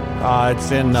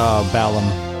 It's in Balam.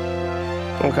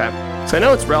 Okay. So I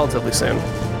know it's relatively soon.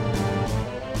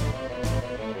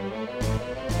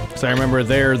 So I remember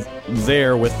they're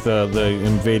there with the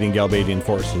invading Galbadian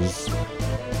forces.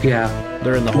 Yeah.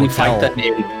 They're in the We hotel. fight them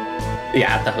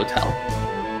at the hotel.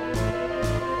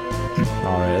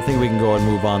 All right, I think we can go and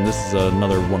move on. This is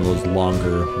another one of those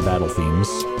longer battle themes.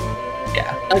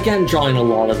 Yeah. Again, drawing a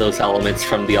lot of those elements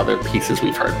from the other pieces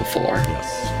we've heard before.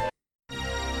 Yes.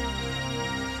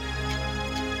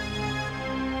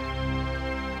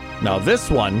 Now this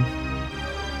one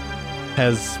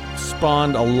has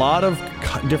spawned a lot of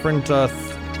different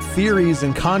theories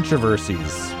and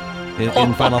controversies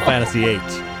in Final Fantasy VIII.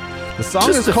 The song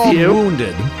Just is a called few.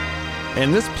 Wounded,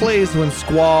 and this plays when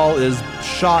Squall is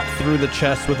shot through the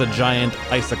chest with a giant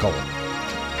icicle.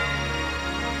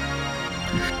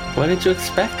 What did you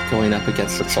expect going up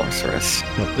against the Sorceress?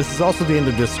 This is also the end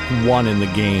of Disc 1 in the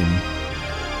game.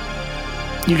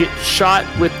 You get shot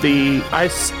with the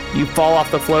ice, you fall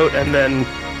off the float, and then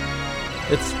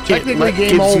It's technically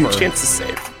game gives over. you a chance to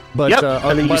save. But, Yep,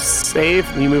 and then you save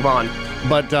and you move on.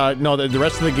 But no, the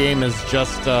rest of the game is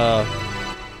just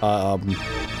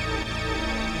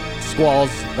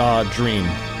Squall's dream,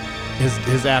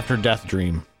 his after death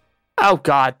dream. Oh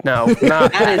God, no,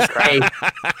 not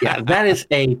That is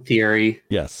a theory.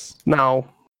 Yes. no.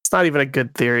 It's not even a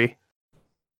good theory.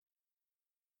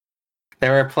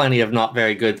 There are plenty of not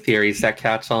very good theories that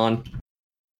catch on.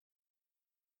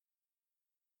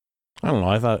 I don't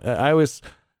know. I always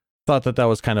thought that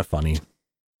was kind of funny.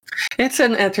 It's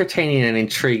an entertaining and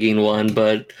intriguing one,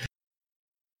 but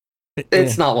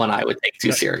it's not one I would take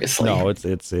too seriously. No,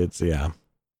 it's yeah.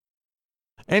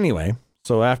 Anyway,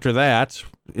 so after that,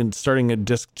 in starting at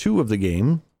disc 2 of the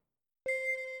game,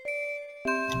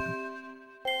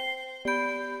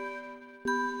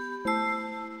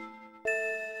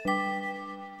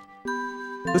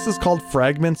 this is called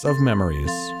Fragments of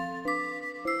Memories.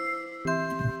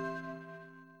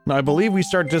 Now, I believe we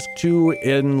start disc 2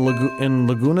 in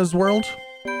Laguna's world,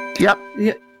 Yep.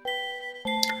 Yeah.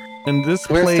 and this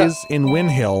Where's plays in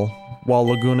Windhill while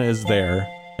Laguna is there,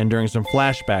 and during some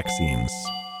flashback scenes.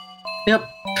 Yep.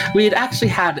 We had actually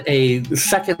had a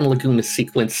second Laguna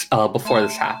sequence before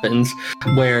this happens,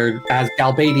 where as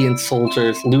Galbadian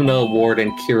soldiers, Luna, Ward,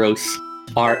 and Kiros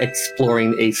are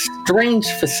exploring a strange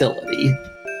facility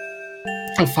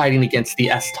and fighting against the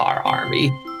Estar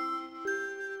army.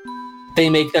 They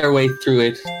make their way through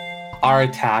it, are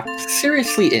attacked,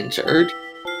 seriously injured,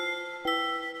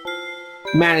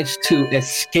 manage to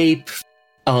escape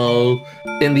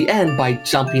in the end by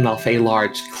jumping off a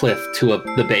large cliff to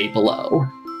the bay below.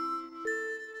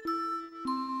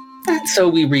 And so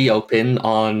we reopen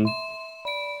on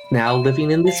now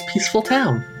living in this peaceful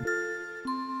town.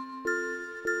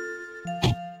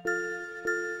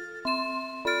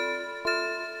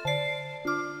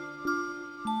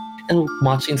 And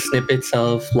watching snippets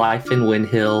of life in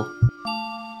Windhill,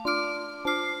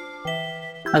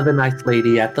 of the nice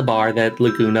lady at the bar that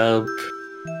Laguna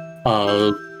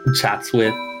chats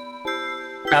with,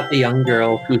 about the young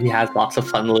girl who has lots of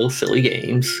fun little silly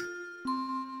games,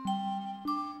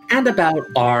 and about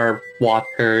our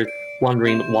watchers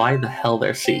wondering why the hell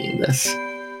they're seeing this.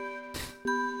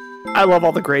 I love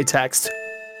all the gray text.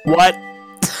 What?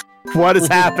 What is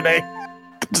happening?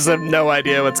 Just have no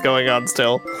idea what's going on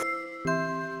still.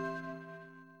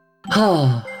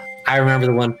 I remember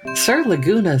the one, Sir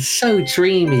Laguna's so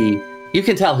dreamy. You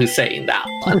can tell who's saying that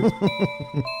one.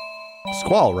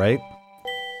 Squall, right?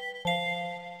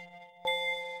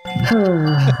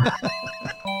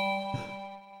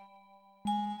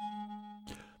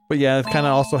 But yeah, it kind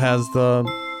of also has the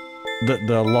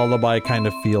lullaby kind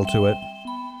of feel to it.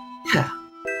 Yeah.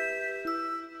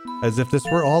 As if this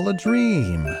were all a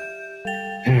dream.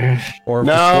 Or for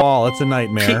No. Squall, it's a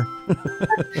nightmare.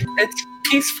 It's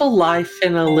peaceful life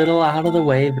in a little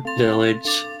out-of-the-way village.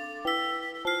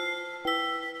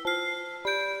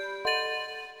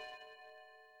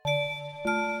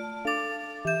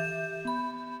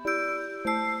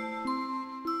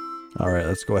 All right,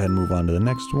 let's go ahead and move on to the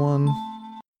next one.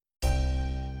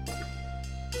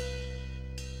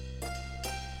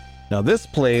 Now this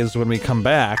plays when we come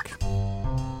back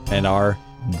and are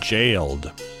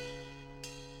jailed.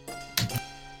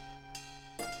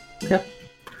 Yep.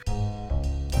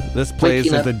 This plays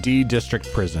Waking at up. the D District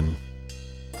Prison.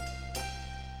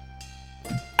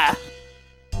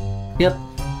 Yep.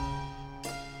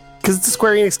 Because it's a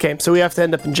Square Enix game, so we have to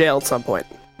end up in jail at some point.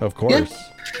 Of course.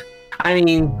 I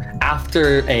mean,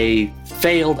 after a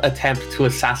failed attempt to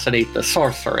assassinate the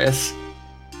sorceress,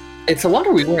 it's a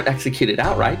wonder we weren't executed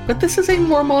outright, but this is a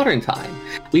more modern time.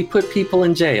 We put people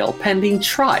in jail pending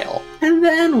trial, and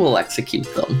then we'll execute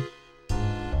them.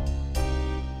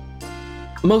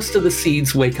 Most of the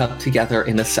seeds wake up together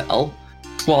in a cell.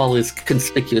 Squall is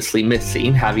conspicuously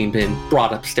missing, having been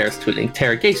brought upstairs to an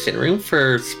interrogation room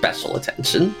for special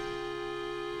attention.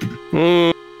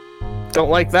 Don't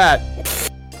like that.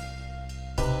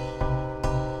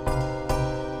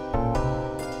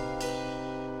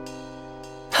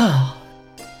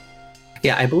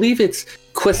 Yeah, I believe it's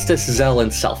Quistis, Zell, and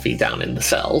Selfie down in the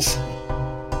cells.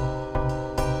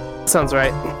 Sounds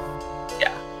right.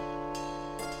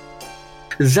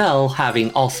 Zell,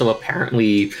 having also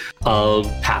apparently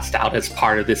passed out as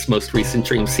part of this most recent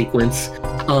dream sequence,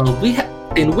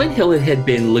 in Windhill it had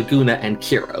been Laguna and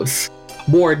Kiros.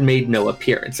 Ward made no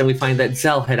appearance, and we find that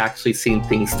Zell had actually seen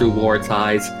things through Ward's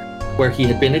eyes, where he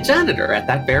had been a janitor at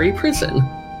that very prison.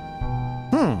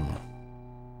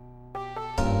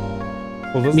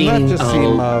 Well, doesn't that just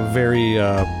seem very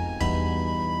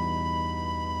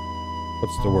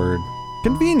what's the word?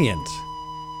 Convenient.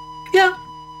 Yeah.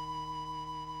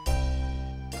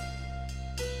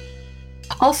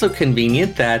 Also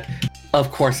convenient that,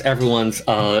 of course, everyone's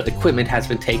equipment has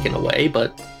been taken away,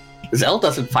 but Zell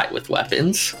doesn't fight with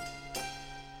weapons.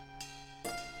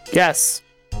 Yes.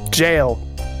 Jail.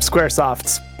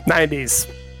 Squaresoft's 90s.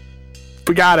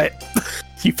 We got it.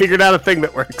 You figured out a thing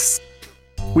that works.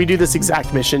 We do this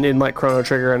exact mission in like Chrono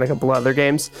Trigger and a couple other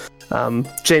games.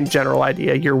 Same general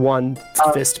idea. Your one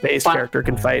fist-based character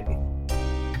can fight.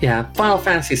 Yeah, Final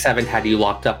Fantasy VII had you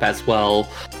locked up as well,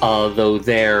 though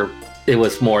there it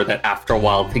was more that after a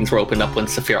while things were opened up when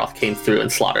Sephiroth came through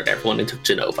and slaughtered everyone and took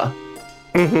Jenova.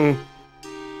 Mm-hmm.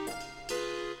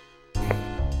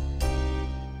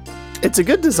 It's a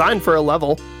good design for a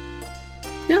level.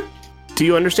 Yeah. Do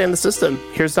you understand the system?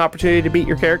 Here's an opportunity to beat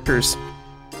your characters.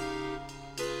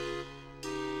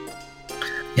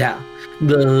 Yeah.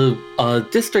 The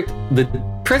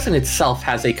prison itself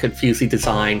has a confusing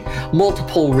design,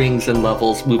 multiple rings and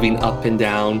levels moving up and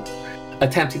down,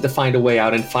 attempting to find a way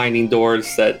out and finding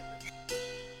doors that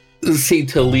seem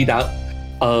to lead out,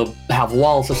 have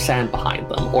walls of sand behind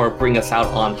them, or bring us out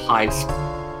on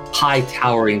high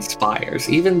towering spires,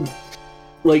 even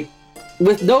like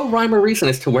with no rhyme or reason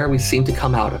as to where we seem to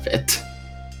come out of it.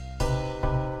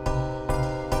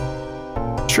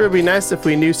 Sure, it'd be nice if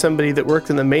we knew somebody that worked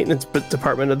in the maintenance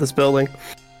department of this building.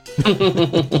 That'd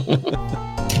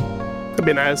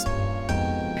be nice.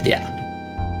 Yeah.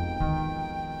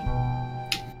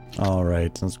 All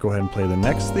right, let's go ahead and play the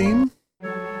next theme.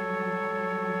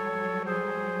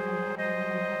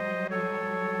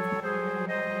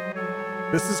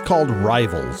 This is called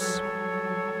Rivals.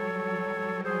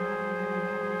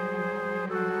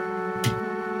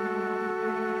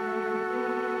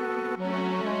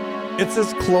 It's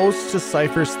as close to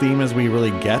Cypher's theme as we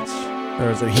really get. Or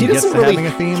is it he gets to having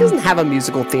a theme? He doesn't have a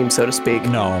musical theme, so to speak.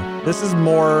 No. This is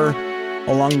more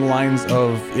along the lines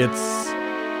of it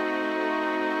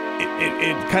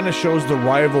kind of shows the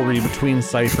rivalry between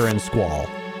Cypher and Squall.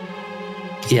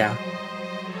 Yeah.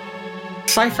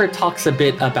 Cypher talks a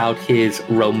bit about his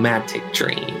romantic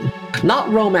dream. Not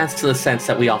romance to the sense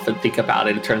that we often think about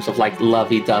it in terms of like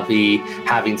lovey-dovey,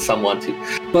 having someone to,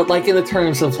 but like in the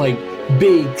terms of like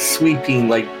big, sweeping,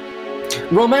 like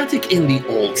romantic in the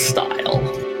old style.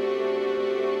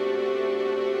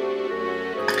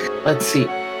 Let's see.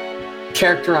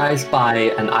 Characterized by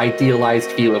an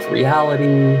idealized view of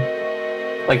reality,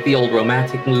 like the old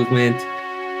romantic movement.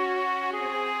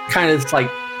 Kind of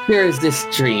like, here is this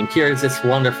dream, here is this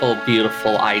wonderful,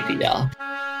 beautiful idea.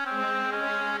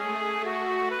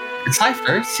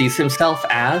 Cypher sees himself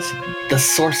as the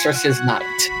Sorceress's Knight.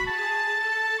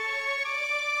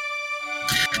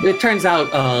 It turns out,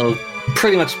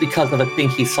 pretty much because of a thing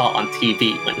he saw on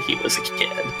TV when he was a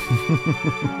kid.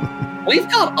 We've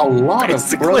got a lot of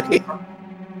broken...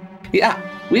 Yeah,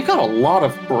 we've got a lot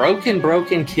of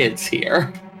broken kids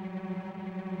here.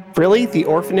 Really? The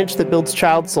orphanage that builds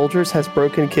child soldiers has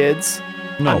broken kids?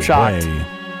 No I'm shocked. way.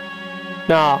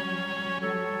 Nah.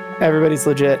 Everybody's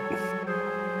legit.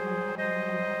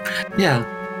 Yeah.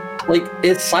 Like,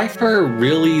 is Cypher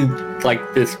really, like,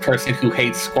 this person who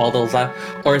hates Squall's life?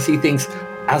 Or is he thinks,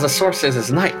 as a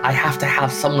Sorceress's Knight, I have to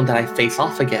have someone that I face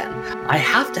off again. I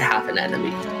have to have an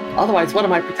enemy. Otherwise, what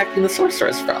am I protecting the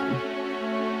Sorceress from?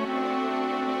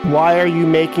 Why are you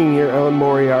making your own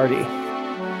Moriarty?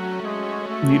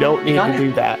 You don't need to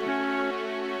do that.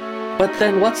 But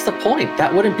then what's the point?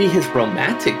 That wouldn't be his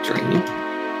romantic dream.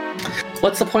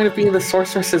 What's the point of being the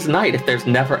Sorceress's Knight if there's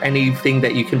never anything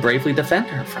that you can bravely defend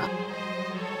her from?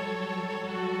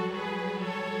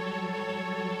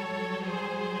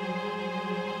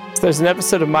 So there's an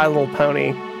episode of My Little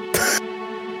Pony.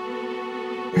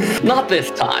 Not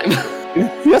this time.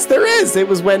 Yes, there is. It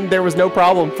was when there was no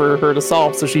problem for her to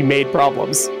solve, so she made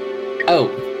problems.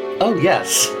 Oh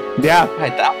yes. Yeah.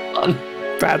 Right, that one.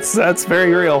 That's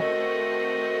very real.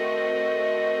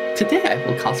 Today I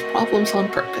will cause problems on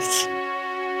purpose.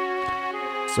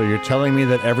 So you're telling me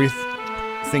that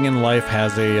everything in life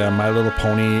has a My Little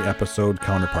Pony episode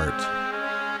counterpart?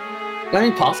 I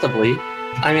mean, possibly.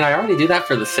 I mean, I already do that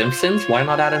for The Simpsons. Why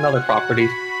not add another property?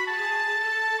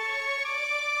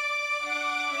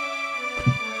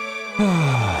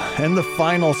 And the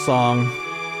final song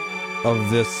of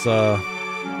this,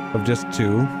 of just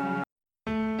two.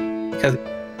 Because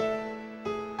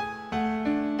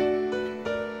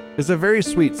is a very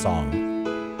sweet song.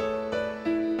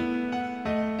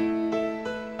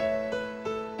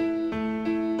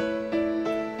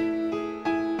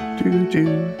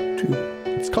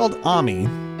 It's called Ami.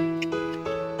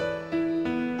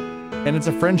 And it's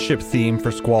a friendship theme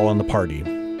for Squall and the party.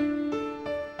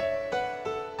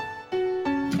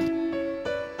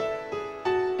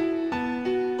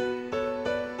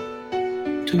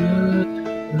 Like,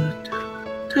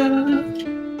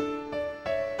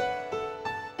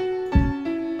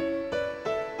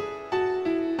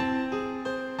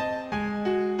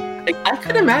 I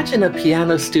could imagine a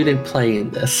piano student playing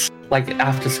this, like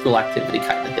after school activity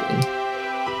kind of thing.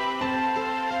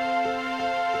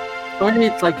 Or maybe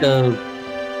it's like a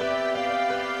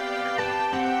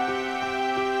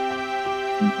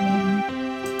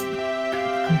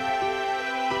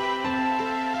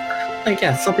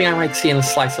something I might see in a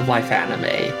slice of life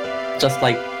anime. Just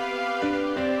like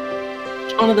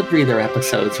one of the Breather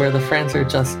episodes where the friends are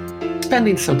just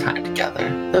spending some time together.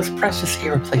 Those precious,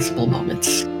 irreplaceable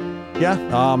moments. Yeah,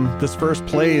 this first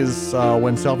plays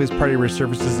when Selphie's party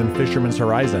resurfaces in Fisherman's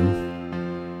Horizon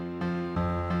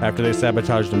after they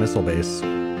sabotage the missile base.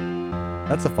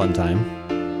 That's a fun time.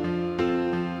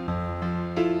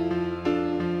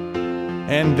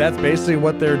 And that's basically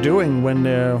what they're doing when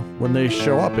they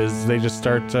show up, is they just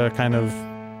start kind of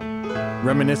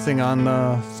reminiscing on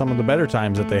some of the better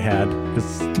times that they had,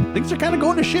 because things are kind of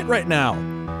going to shit right now.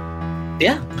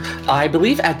 Yeah, I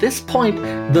believe at this point,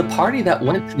 the party that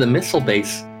went to the missile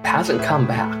base hasn't come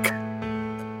back.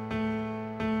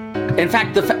 In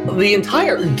fact, the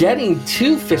entire getting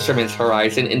to Fisherman's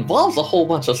Horizon involves a whole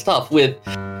bunch of stuff, with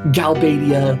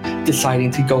Galbadia deciding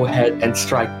to go ahead and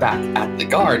strike back at the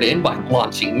garden by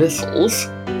launching missiles,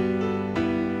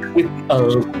 with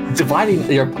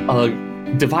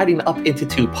dividing up into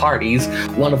two parties,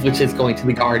 one of which is going to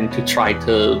the garden to try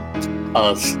to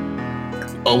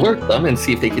alert them and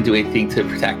see if they can do anything to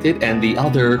protect it, and the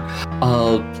other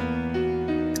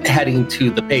heading to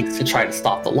the base to try to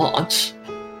stop the launch.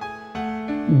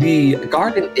 The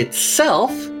garden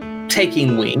itself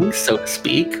taking wings, so to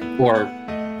speak, or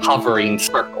hovering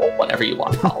circle, whatever you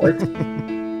want to call it.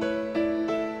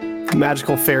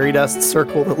 Magical fairy dust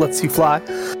circle that lets you fly.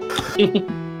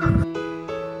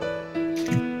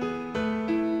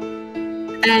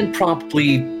 And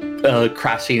promptly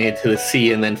crashing into the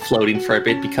sea and then floating for a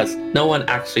bit, because no one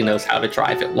actually knows how to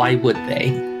drive it. Why would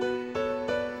they?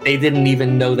 They didn't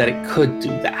even know that it could do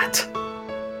that.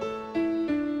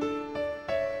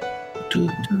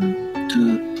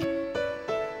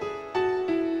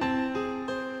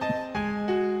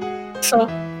 So,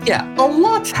 yeah, a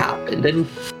lot's happened, and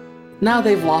now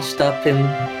they've washed up in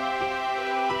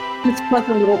this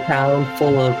pleasant little town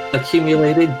full of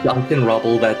accumulated junk and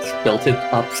rubble that's built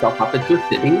itself up into a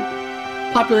city,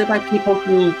 populated by people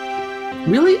who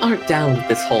really aren't down with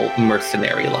this whole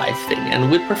mercenary life thing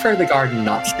and would prefer the garden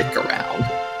not stick around.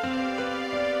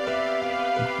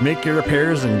 Make your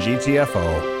repairs in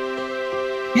GTFO.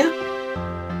 Yeah.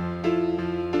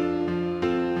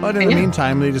 But in the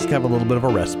meantime, they just have a little bit of a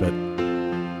respite.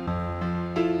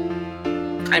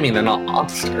 I mean, they're not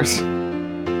monsters.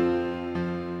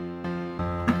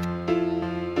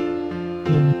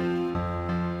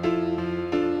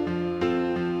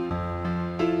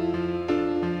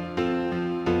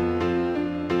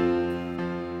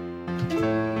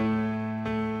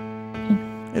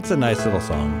 It's a nice little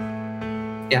song.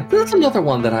 Yeah, that's another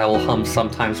one that I will hum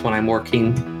sometimes when I'm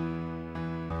working.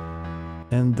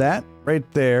 And that right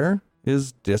there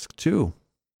is disc 2.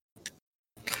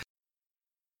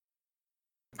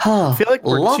 I feel like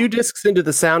we're 2 discs into the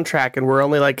soundtrack and we're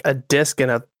only like a disc and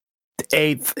a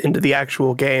eighth into the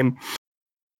actual game.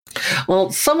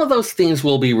 Well, some of those themes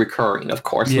will be recurring, of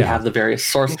course. Yeah. We have the various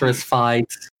sorceress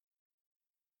fights.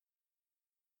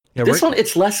 Yeah, This one,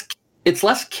 it's less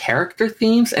character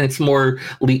themes, and it's more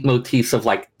leitmotifs of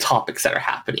like topics that are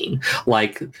happening,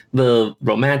 like the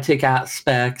romantic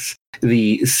aspects,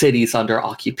 the cities under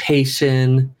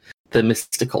occupation, the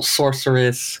mystical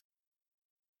sorceress.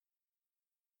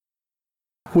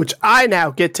 Which I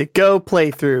now get to go play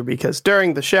through, because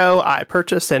during the show I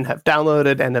purchased and have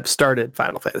downloaded and have started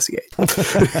Final Fantasy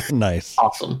VIII. Nice.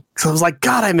 Awesome. So I was like,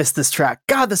 God, I missed this track.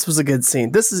 God, this was a good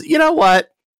scene. This is, you know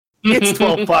what? It's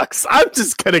 $12. I'm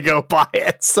just going to go buy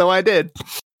it. So I did.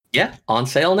 Yeah, on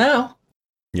sale now.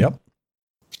 Yep.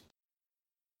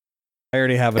 I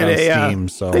already have it And on they, Steam,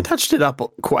 so... They touched it up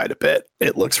quite a bit.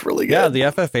 It looks really good. Yeah, the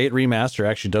FF8 remaster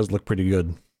actually does look pretty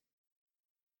good.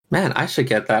 Man, I should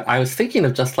get that. I was thinking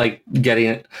of just like getting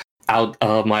it out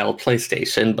of my old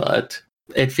PlayStation, but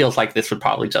it feels like this would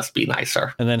probably just be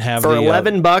nicer. And then have for the,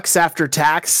 $11 after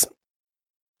tax,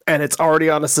 and it's already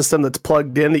on a system that's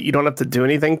plugged in that you don't have to do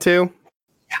anything to.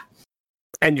 Yeah.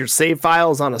 And your save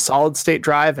file is on a solid state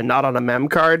drive and not on a mem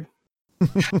card.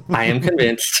 I am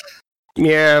convinced.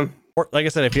 Yeah. Or, like I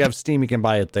said, if you have Steam, you can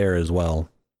buy it there as well.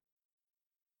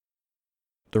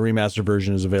 The remastered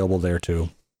version is available there too.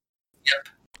 Yep.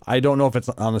 I don't know if it's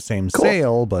on the same Cool.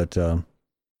 sale, but depending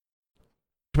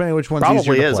on which one's Probably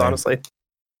easier to is, play. honestly.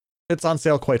 It's on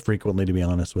sale quite frequently, to be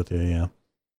honest with you. Yeah.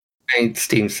 And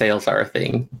Steam sales are a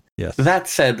thing. Yes. That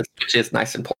said, the Switch is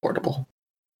nice and portable.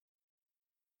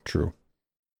 True.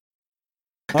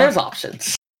 There's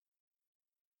options.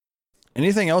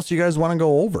 Anything else you guys want to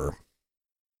go over?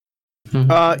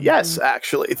 Yes,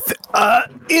 actually.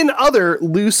 In other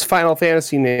loose Final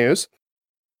Fantasy news,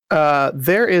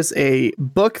 there is a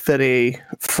book that a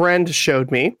friend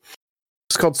showed me.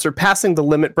 It's called Surpassing the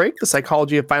Limit Break, The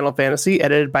Psychology of Final Fantasy,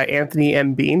 edited by Anthony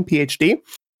M. Bean, PhD.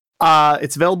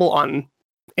 It's available on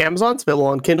Amazon. It's available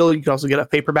on Kindle. You can also get a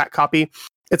paperback copy.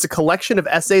 It's a collection of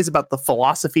essays about the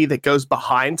philosophy that goes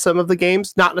behind some of the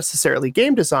games, not necessarily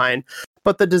game design,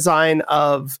 but the design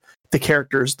of the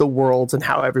characters, the worlds, and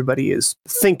how everybody is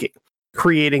thinking,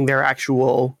 creating their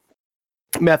actual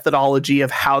methodology of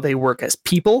how they work as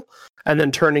people, and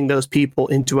then turning those people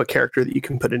into a character that you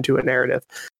can put into a narrative.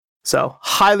 So,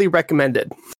 highly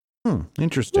recommended.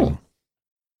 Interesting.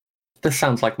 This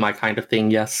sounds like my kind of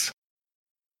thing, yes.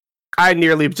 I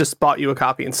nearly just bought you a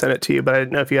copy and sent it to you, but I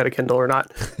didn't know if you had a Kindle or not.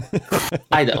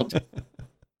 I don't. Should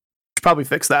probably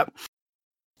fix that.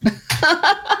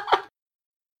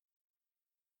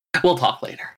 We'll talk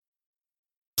later.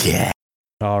 Yeah.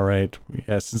 All right.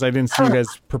 Yeah, since I didn't see you guys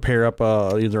prepare up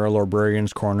either a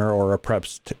Librarian's Corner or a prep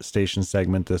station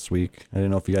segment this week, I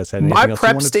didn't know if you guys had anything My else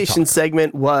prep station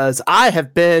segment was, I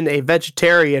have been a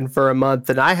vegetarian for a month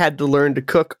and I had to learn to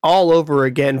cook all over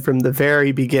again from the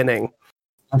very beginning.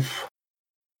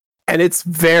 And it's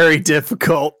very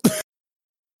difficult.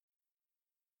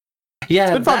 Yeah,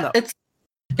 It's been fun, though.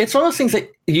 It's one of those things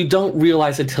that you don't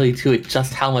realize until you do it,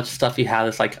 just how much stuff you have.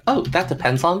 It's like, oh, that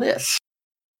depends on this.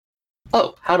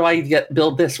 Oh, how do I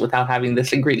build this without having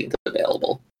this ingredient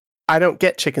available? I don't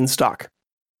get chicken stock.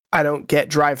 I don't get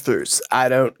drive-thrus. I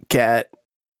don't get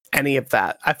any of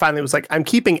that. I finally was like, I'm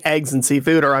keeping eggs and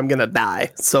seafood or I'm going to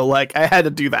die. So, like, I had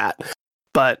to do that.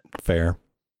 But Fair.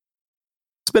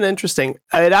 it's been interesting.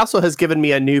 It also has given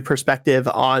me a new perspective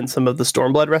on some of the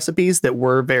Stormblood recipes that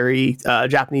were very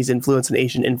Japanese influence and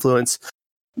Asian influence,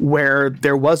 where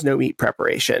there was no meat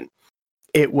preparation.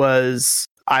 It was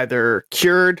either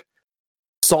cured,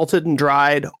 salted and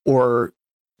dried, or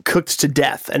cooked to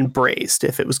death and braised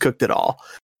if it was cooked at all.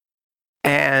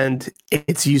 And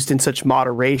it's used in such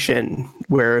moderation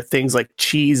where things like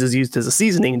cheese is used as a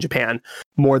seasoning in Japan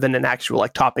more than an actual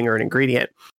like topping or an ingredient.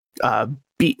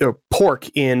 Beef or pork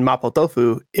in mapo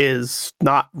tofu is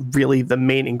not really the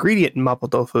main ingredient in mapo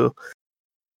tofu,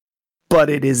 but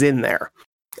it is in there.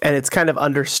 And it's kind of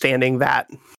understanding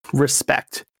that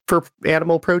respect for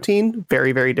animal protein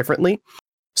very, very differently.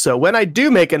 So when I do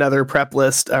make another prep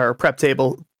list or prep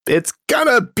table, it's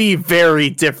gonna be very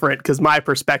different because my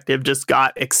perspective just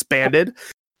got expanded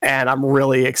and I'm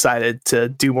really excited to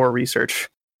do more research.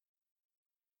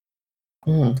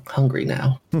 Hungry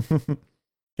now.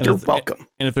 You're welcome.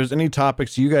 And if there's any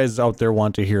topics you guys out there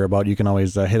want to hear about, you can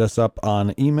always hit us up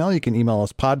on email. You can email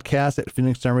us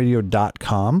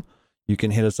podcast@phoenixdownradio.com. You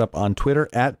can hit us up on Twitter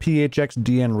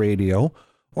 @PHXDNRadio,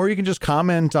 or you can just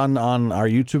comment on our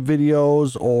YouTube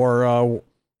videos or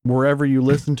wherever you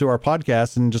listen to our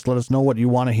podcast and just let us know what you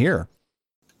want to hear.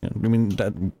 I mean,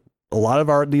 that a lot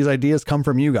of these ideas come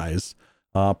from you guys.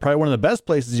 Probably one of the best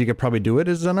places you could probably do it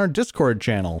is on our Discord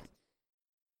channel,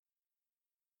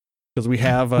 because we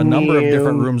have a number of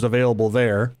different rooms available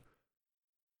there.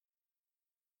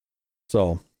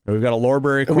 So we've got a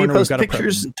library corner. We post we've got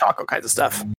pictures and talk all kinds of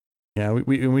stuff. Yeah,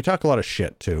 we talk a lot of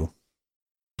shit too.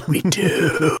 We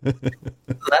do.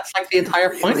 That's like the entire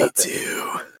point We of it.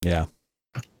 do. Yeah.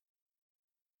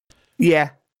 Yeah.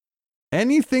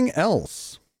 Anything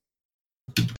else?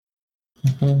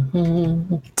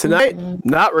 Tonight,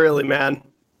 not really, man.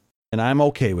 And I'm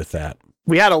okay with that.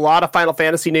 We had a lot of Final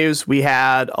Fantasy news. We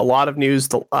had a lot of news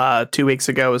 2 weeks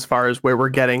ago as far as where we're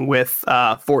getting with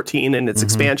 14 and its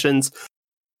expansions.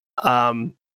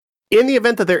 In the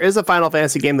event that there is a Final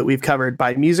Fantasy game that we've covered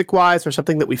by music-wise or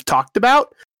something that we've talked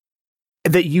about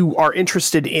that you are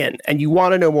interested in and you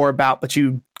want to know more about, but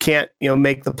you can't,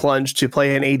 make the plunge to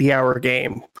play an 80-hour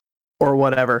game or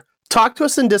whatever, talk to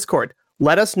us in Discord.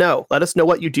 Let us know. Let us know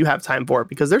what you do have time for,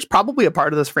 because there's probably a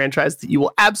part of this franchise that you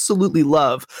will absolutely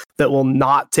love that will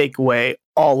not take away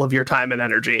all of your time and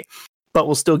energy, but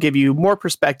will still give you more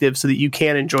perspective so that you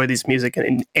can enjoy these music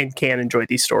and can enjoy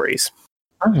these stories.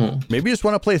 Maybe you just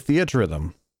want to play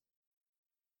Theatrhythm.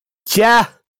 Yeah.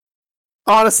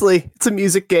 Honestly, it's a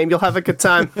music game. You'll have a good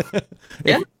time.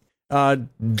 Yeah.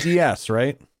 DS,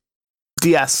 right?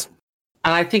 DS.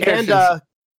 And I think And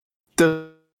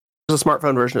there's a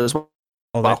smartphone version as well.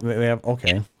 Oh, they have.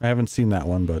 Okay, I haven't seen that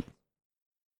one, but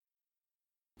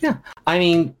yeah, I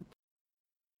mean,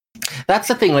 that's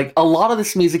the thing. Like, a lot of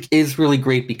this music is really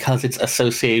great because it's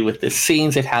associated with the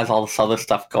scenes. It has all this other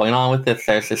stuff going on with it.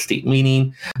 There's this deep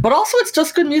meaning, but also it's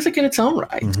just good music in its own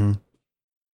right. Mm-hmm.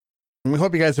 And we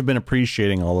hope you guys have been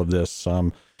appreciating all of this.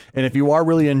 And if you are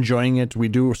really enjoying it, we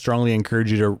do strongly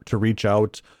encourage you to reach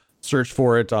out, search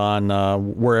for it on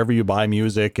wherever you buy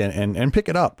music, and pick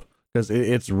it up, because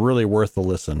it's really worth the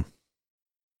listen.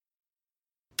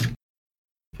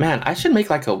 Man, I should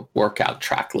make like a workout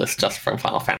track list just from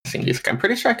Final Fantasy music. I'm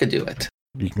pretty sure I could do it.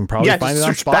 You can probably find it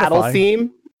on search Spotify. Battle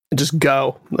theme and just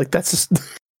go. Like, that's just...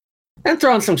 And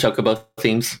throw in some Chocobo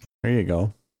themes. There you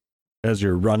go. As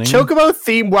you're running. Chocobo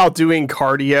theme while doing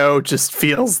cardio just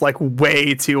feels like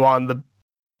way too on the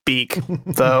beak,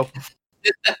 though.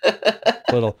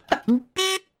 Little.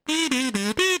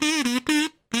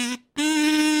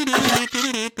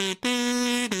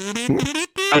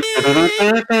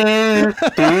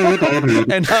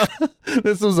 And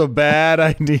this was a bad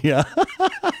idea.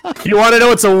 You want to know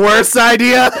what's a worse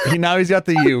idea? Now he's got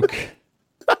the uke.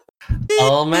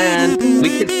 Oh man,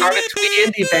 we can start a twee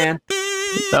indie band.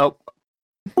 Nope.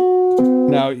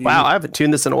 Now, Wow, I haven't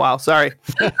tuned this in a while. Sorry.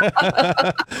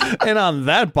 And on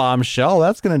that bombshell,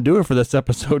 that's going to do it for this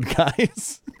episode,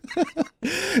 guys.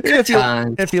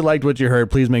 If you liked what you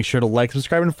heard, please make sure to like,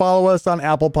 subscribe, and follow us on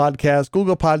Apple Podcasts,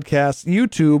 Google Podcasts,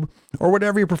 YouTube, or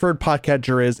whatever your preferred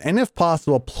podcatcher is. And if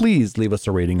possible, please leave us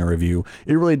a rating or review.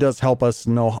 It really does help us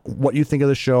know what you think of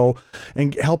the show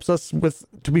and helps us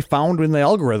to be found in the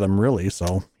algorithm, really.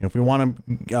 So if we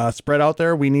want to spread out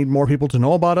there, we need more people to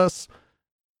know about us.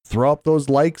 Throw up those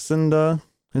likes and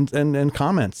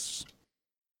comments.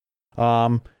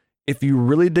 If you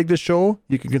really dig the show,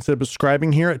 you can consider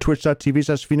subscribing here at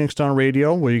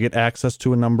twitch.tv/PhoenixDownRadio, where you get access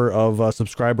to a number of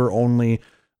subscriber-only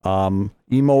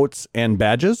emotes and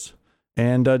badges,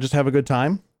 and just have a good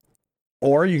time.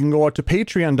 Or you can go out to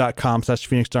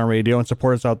patreon.com/PhoenixDownRadio and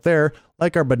support us out there,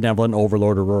 like our benevolent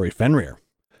overlord, Rory Fenrir.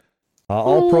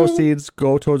 All proceeds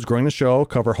go towards growing the show,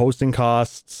 cover hosting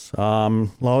costs,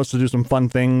 allow us to do some fun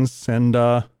things, and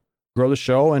grow the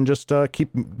show, and just keep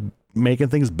making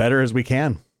things better as we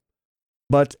can.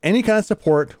 But any kind of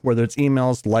support, whether it's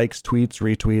emails, likes, tweets,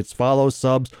 retweets, follows,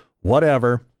 subs,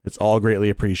 whatever, it's all greatly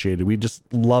appreciated. We just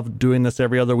love doing this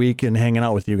every other week and hanging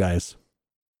out with you guys.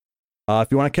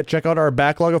 If you want to check out our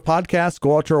backlog of podcasts,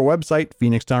 go out to our website,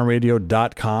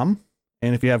 PhoenixDownRadio.com.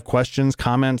 And if you have questions,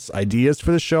 comments, ideas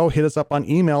for the show, hit us up on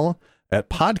email at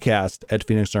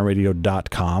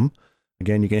podcast@PhoenixDownRadio.com.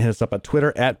 Again, you can hit us up at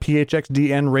Twitter at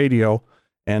PHXDNRadio.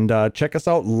 And check us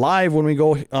out live when we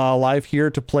go live here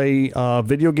to play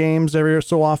video games every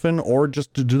so often, or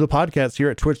just to do the podcast here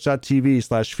at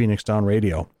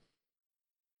twitch.tv/PhoenixDownRadio.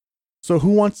 So who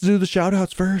wants to do the shout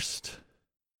outs first?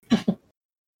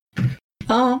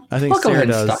 I think Sarah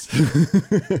does.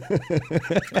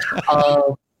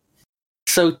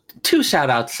 So 2 shout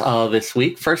outs this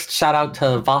week. First, shout out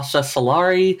to Vasha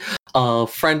Solari, a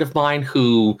friend of mine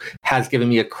who has given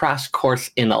me a crash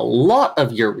course in a lot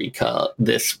of Eureka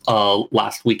this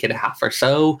last week and a half or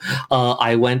so.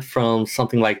 I went from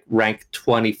something like rank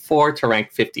 24 to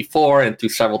rank 54 and through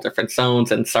several different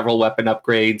zones and several weapon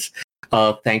upgrades.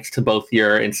 Thanks to both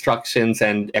your instructions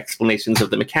and explanations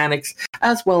of the mechanics,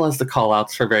 as well as the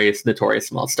callouts for various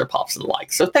notorious monster pops and the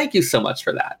like. So thank you so much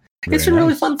for that. It's been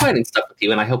really fun fighting stuff with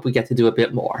you, and I hope we get to do a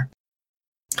bit more.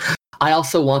 I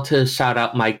also want to shout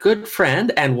out my good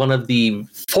friend and one of the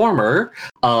former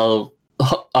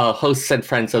hosts and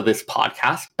friends of this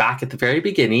podcast back at the very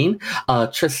beginning,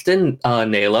 Tristan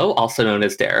Nalo, also known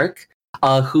as Derek,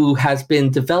 who has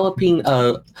been developing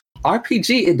a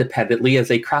RPG independently as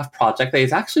a craft project that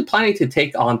he's actually planning to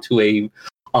take onto a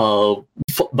I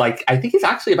think he's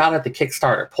actually about at the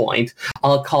Kickstarter point,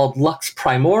 called Lux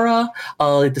Primora.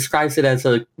 It describes it as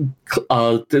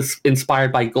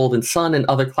inspired by Golden Sun and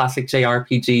other classic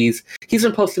JRPGs. He's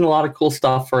been posting a lot of cool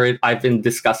stuff for it. I've been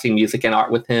discussing music and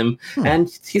art with him, and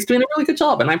he's doing a really good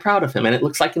job, and I'm proud of him, and it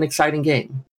looks like an exciting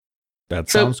game. That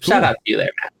sounds cool. Shout out to you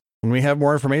there, man. When we have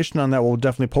more information on that, we'll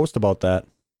definitely post about that.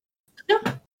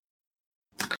 Yeah.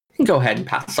 Go ahead and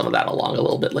pass some of that along a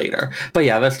little bit later. But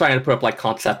yeah, they're starting to put up like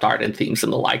concept art and themes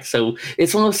and the like. So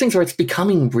it's one of those things where it's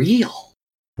becoming real.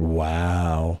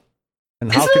 Wow.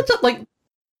 And Isn't it like...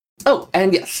 Oh,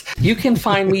 and yes, you can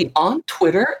find me on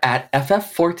Twitter at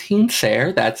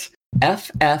FF14Sayre. That's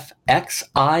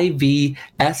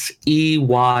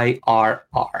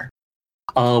FFXIVSEYRR.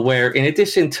 Where in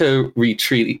addition to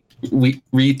retweeting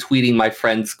my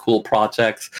friends' cool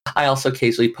projects, I also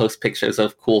occasionally post pictures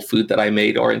of cool food that I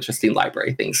made or interesting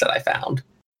library things that I found.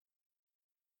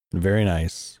 Very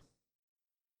nice.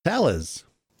 Taliz.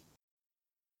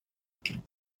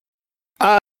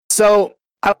 So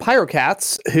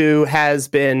Pyrocats, who has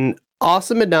been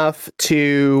awesome enough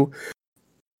to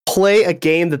play a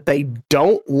game that they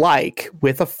don't like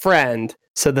with a friend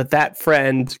so that that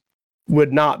friend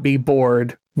would not be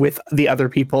bored with the other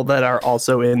people that are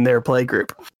also in their play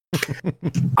group.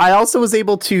 I also was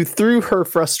able to, through her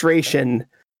frustration,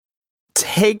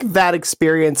 take that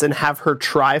experience and have her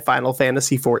try Final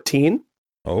Fantasy XIV.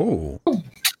 Oh.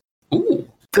 Ooh.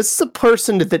 This is a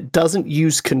person that doesn't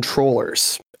use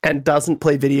controllers and doesn't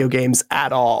play video games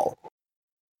at all.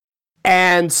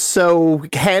 And so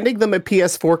handing them a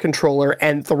PS4 controller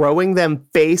and throwing them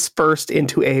face first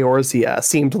into Eorzea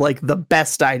seemed like the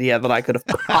best idea that I could have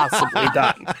possibly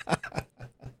done.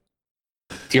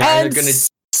 You're And either gonna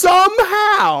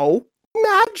somehow,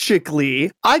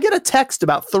 magically, I get a text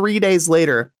about 3 days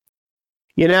later.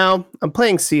 You know, I'm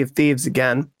playing Sea of Thieves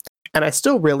again, and I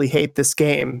still really hate this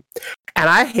game. And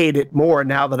I hate it more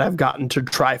now that I've gotten to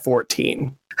try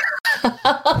 14.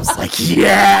 I was like,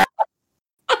 yeah!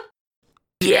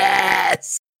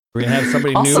 Yes! We're going to have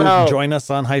somebody Also- new join us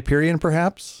on Hyperion,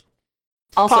 perhaps?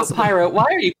 Also, Possibly. Pyro, why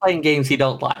are you playing games you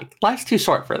don't like? Life's too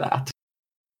short for that.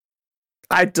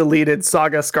 I deleted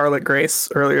Saga Scarlet Grace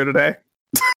earlier today.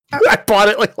 I bought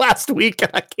it like last week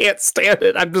and I can't stand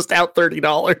it. I'm just out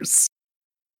 $30.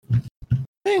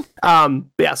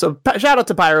 Yeah, so shout out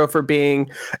to Pyro for being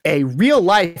a real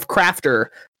life crafter,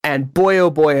 and boy oh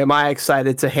boy am I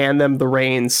excited to hand them the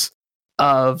reins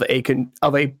of a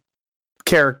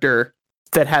character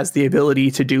that has the ability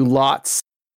to do lots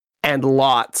and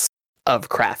lots of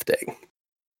crafting.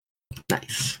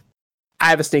 Nice. I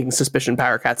have a sneaking suspicion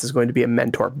Pyrocats is going to be a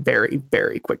mentor very,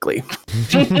 very quickly.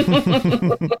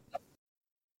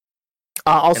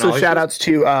 Also, always shout outs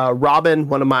to Robin,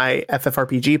 one of my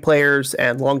FFRPG players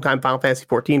and longtime Final Fantasy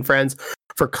XIV friends,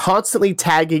 for constantly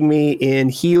tagging me in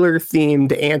healer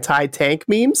themed anti-tank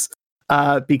memes.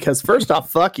 Because first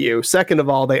off, fuck you. Second of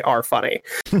all, they are funny.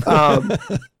 And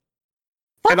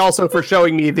also for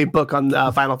showing me the book on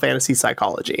Final Fantasy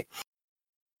psychology.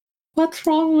 What's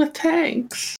wrong with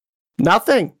tanks?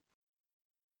 Nothing.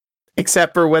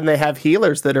 Except for when they have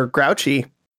healers that are grouchy.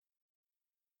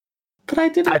 But I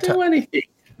didn't do anything.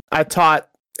 I taught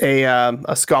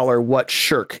a scholar what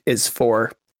shirk is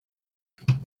for.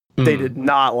 They did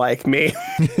not like me.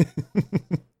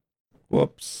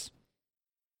 Whoops.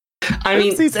 I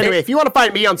mean, Anyway, if you want to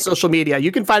find me on social media,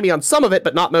 you can find me on some of it,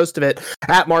 but not most of it,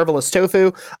 at Marvelous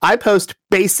Tofu. I post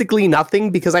basically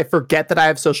nothing because I forget that I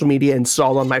have social media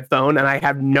installed on my phone, and I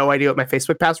have no idea what my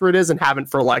Facebook password is and haven't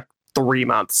for like 3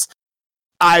 months.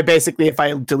 I basically, if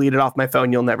I delete it off my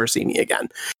phone, you'll never see me again.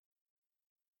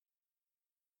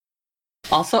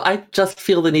 Also, I just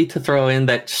feel the need to throw in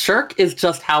that shirk is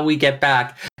just how we get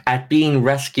back at being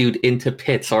rescued into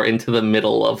pits or into the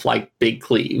middle of like big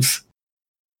cleaves.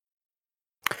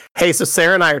 Hey, so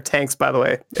Sarah and I are tanks, by the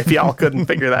way, if y'all couldn't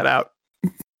figure that out.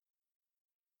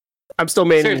 I'm still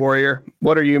maining Seriously. warrior.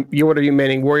 What are you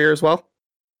maining warrior as well?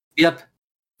 Yep.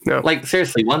 No. Like,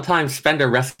 seriously, one time Spender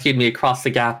rescued me across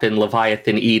the gap in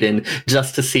Leviathan Eden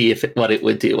just to see what it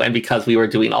would do, and because we were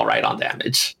doing all right on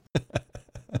damage.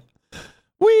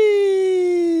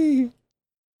 Whee!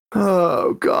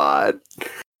 Oh, God.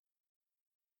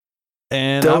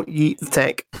 And Don't eat the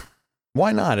tank.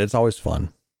 why not? It's always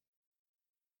fun.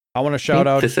 I want to shout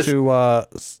out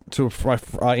to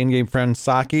my in-game friend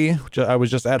Saki. I was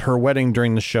just at her wedding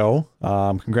during the show.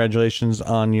 Congratulations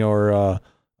on your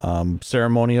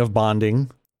ceremony of bonding.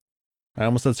 I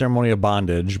almost said ceremony of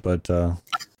bondage, but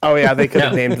Oh, yeah, they could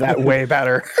have named that way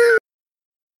better.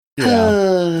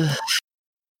 yeah.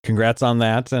 Congrats on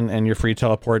that and your free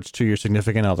teleports to your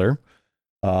significant other.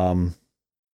 Those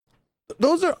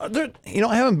are,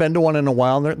 I haven't been to one in a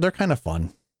while. They're kind of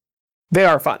fun. They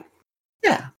are fun.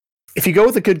 Yeah. If you go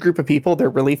with a good group of people, they're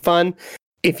really fun.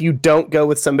 If you don't go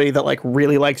with somebody that like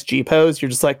really likes G-Pose, you're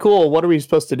just like, cool, what are we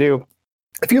supposed to do?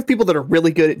 If you have people that are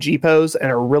really good at G-Pose and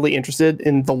are really interested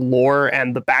in the lore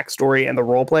and the backstory and the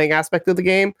role-playing aspect of the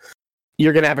game,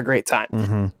 you're going to have a great time.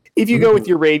 Mm-hmm. If you go with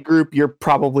your raid group, you're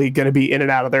probably going to be in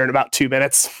and out of there in about 2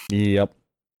 minutes. Yep.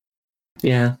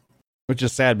 Yeah. Which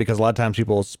is sad because a lot of times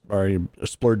people are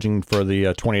splurging for the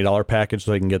 $20 package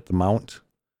so they can get the mount.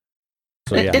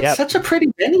 So yeah. It's such a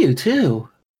pretty venue, too.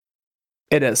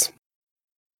 It is.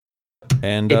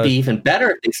 And It'd be even better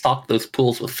if they stocked those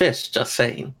pools with fish, just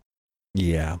saying.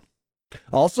 yeah.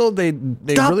 Also, they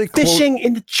Stop really fishing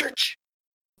in the church.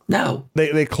 No.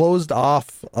 they closed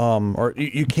off or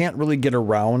you can't really get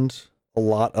around a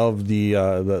lot of the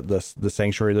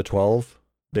Sanctuary of the 12.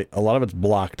 A lot of it's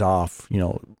blocked off.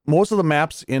 Most of the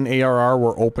maps in ARR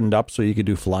were opened up so you could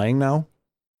do flying now,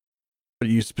 but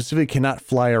you specifically cannot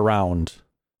fly around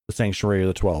the Sanctuary of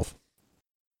the 12.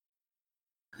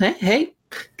 Hey,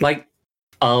 like,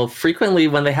 frequently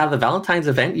when they have the Valentine's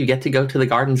event, you get to go to the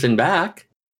gardens and back.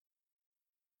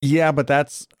 Yeah, but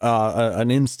that's an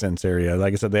instance area.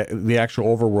 Like I said, the actual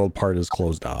overworld part is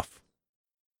closed off.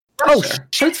 Oh, Sure.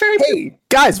 So it's very hey,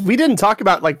 guys, we didn't talk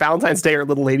about like Valentine's Day or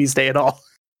Little Ladies Day at all.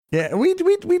 Yeah, we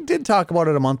did talk about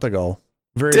it a month ago.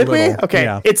 Very Did little. we? Okay,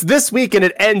 Yeah. it's this week and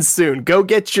it ends soon. Go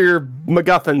get your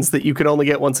MacGuffins that you can only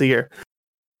get once a year.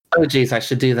 Oh, geez, I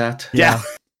should do that. Yeah.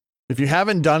 If you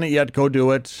haven't done it yet, go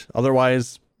do it.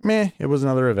 Otherwise, it was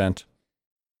another event.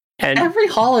 And Every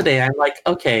holiday, I'm like,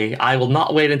 okay, I will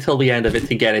not wait until the end of it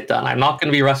to get it done. I'm not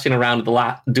going to be rushing around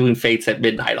doing fates at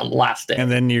midnight on the last day.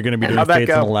 And then you're going to be And doing how'd that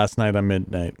fates on go? the last night on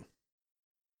midnight.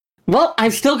 Well,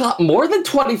 I've still got more than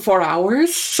 24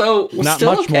 hours, so Not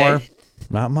still much okay. more.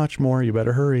 Not much more. You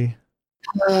better hurry.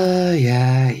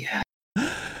 Yeah.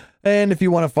 And if you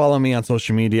want to follow me on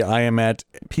social media, I am at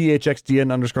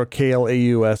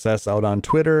PHXDN_KLAUSS out on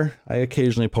Twitter. I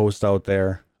occasionally post out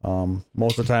there.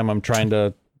 Most of the time I'm trying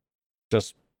to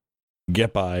just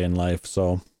get by in life.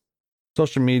 So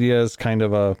social media is kind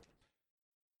of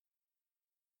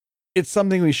it's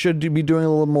something we should be doing a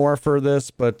little more for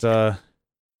this, but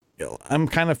I'm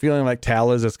kind of feeling like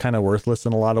Tal is kind of worthless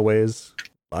in a lot of ways.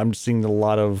 I'm seeing a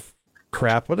lot of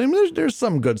crap, but I mean, there's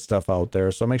some good stuff out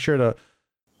there. So make sure to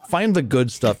find the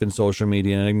good stuff in social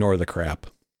media and ignore the crap.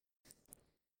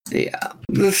 Yeah.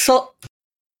 So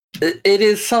it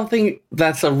is something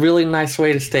that's a really nice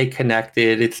way to stay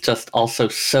connected. It's just also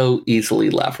so easily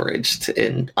leveraged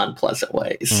in unpleasant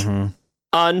ways. Mm-hmm.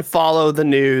 unfollow the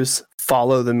news,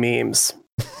 follow the memes.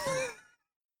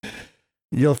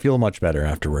 You'll feel much better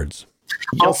afterwards.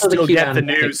 You'll Also the still cute get the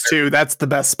animal news picture. too. That's the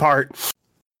best part.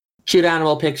 Cute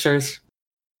animal pictures.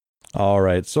 All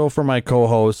right. So for my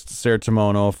co-host, Sarah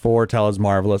Timono, for Tal is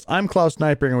Marvelous, I'm Klaus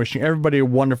Nightbringer, wishing everybody a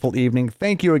wonderful evening.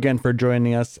 Thank you again for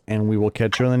joining us, and we will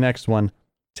catch you on the next one.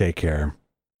 Take care.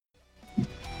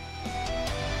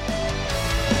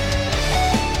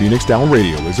 Phoenix Down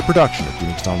Radio is a production of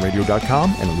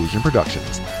PhoenixDownRadio.com and Illusion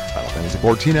Productions. Final Fantasy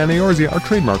XIV and Eorzea are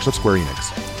trademarks of Square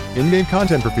Enix. In-game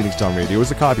content for Phoenix Down Radio is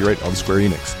the copyright of Square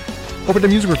Enix.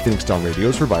 Opening music for Phoenix Down Radio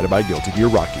is provided by Guilty Gear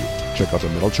Rock You. Check out the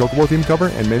Metal Chocobo theme cover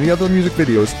and many other music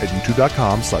videos at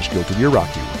youtube.com/Guilty Gear Rock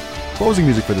You. Closing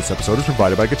music for this episode is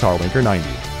provided by Guitar Wanker 90.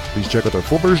 Please check out their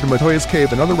full version of Matoya's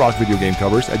Cave and other rock video game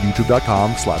covers at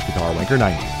youtube.com/Guitar Wanker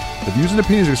 90. The views and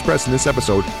opinions expressed in this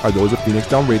episode are those of Phoenix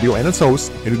Down Radio and its hosts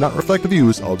and do not reflect the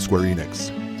views of Square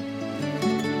Enix.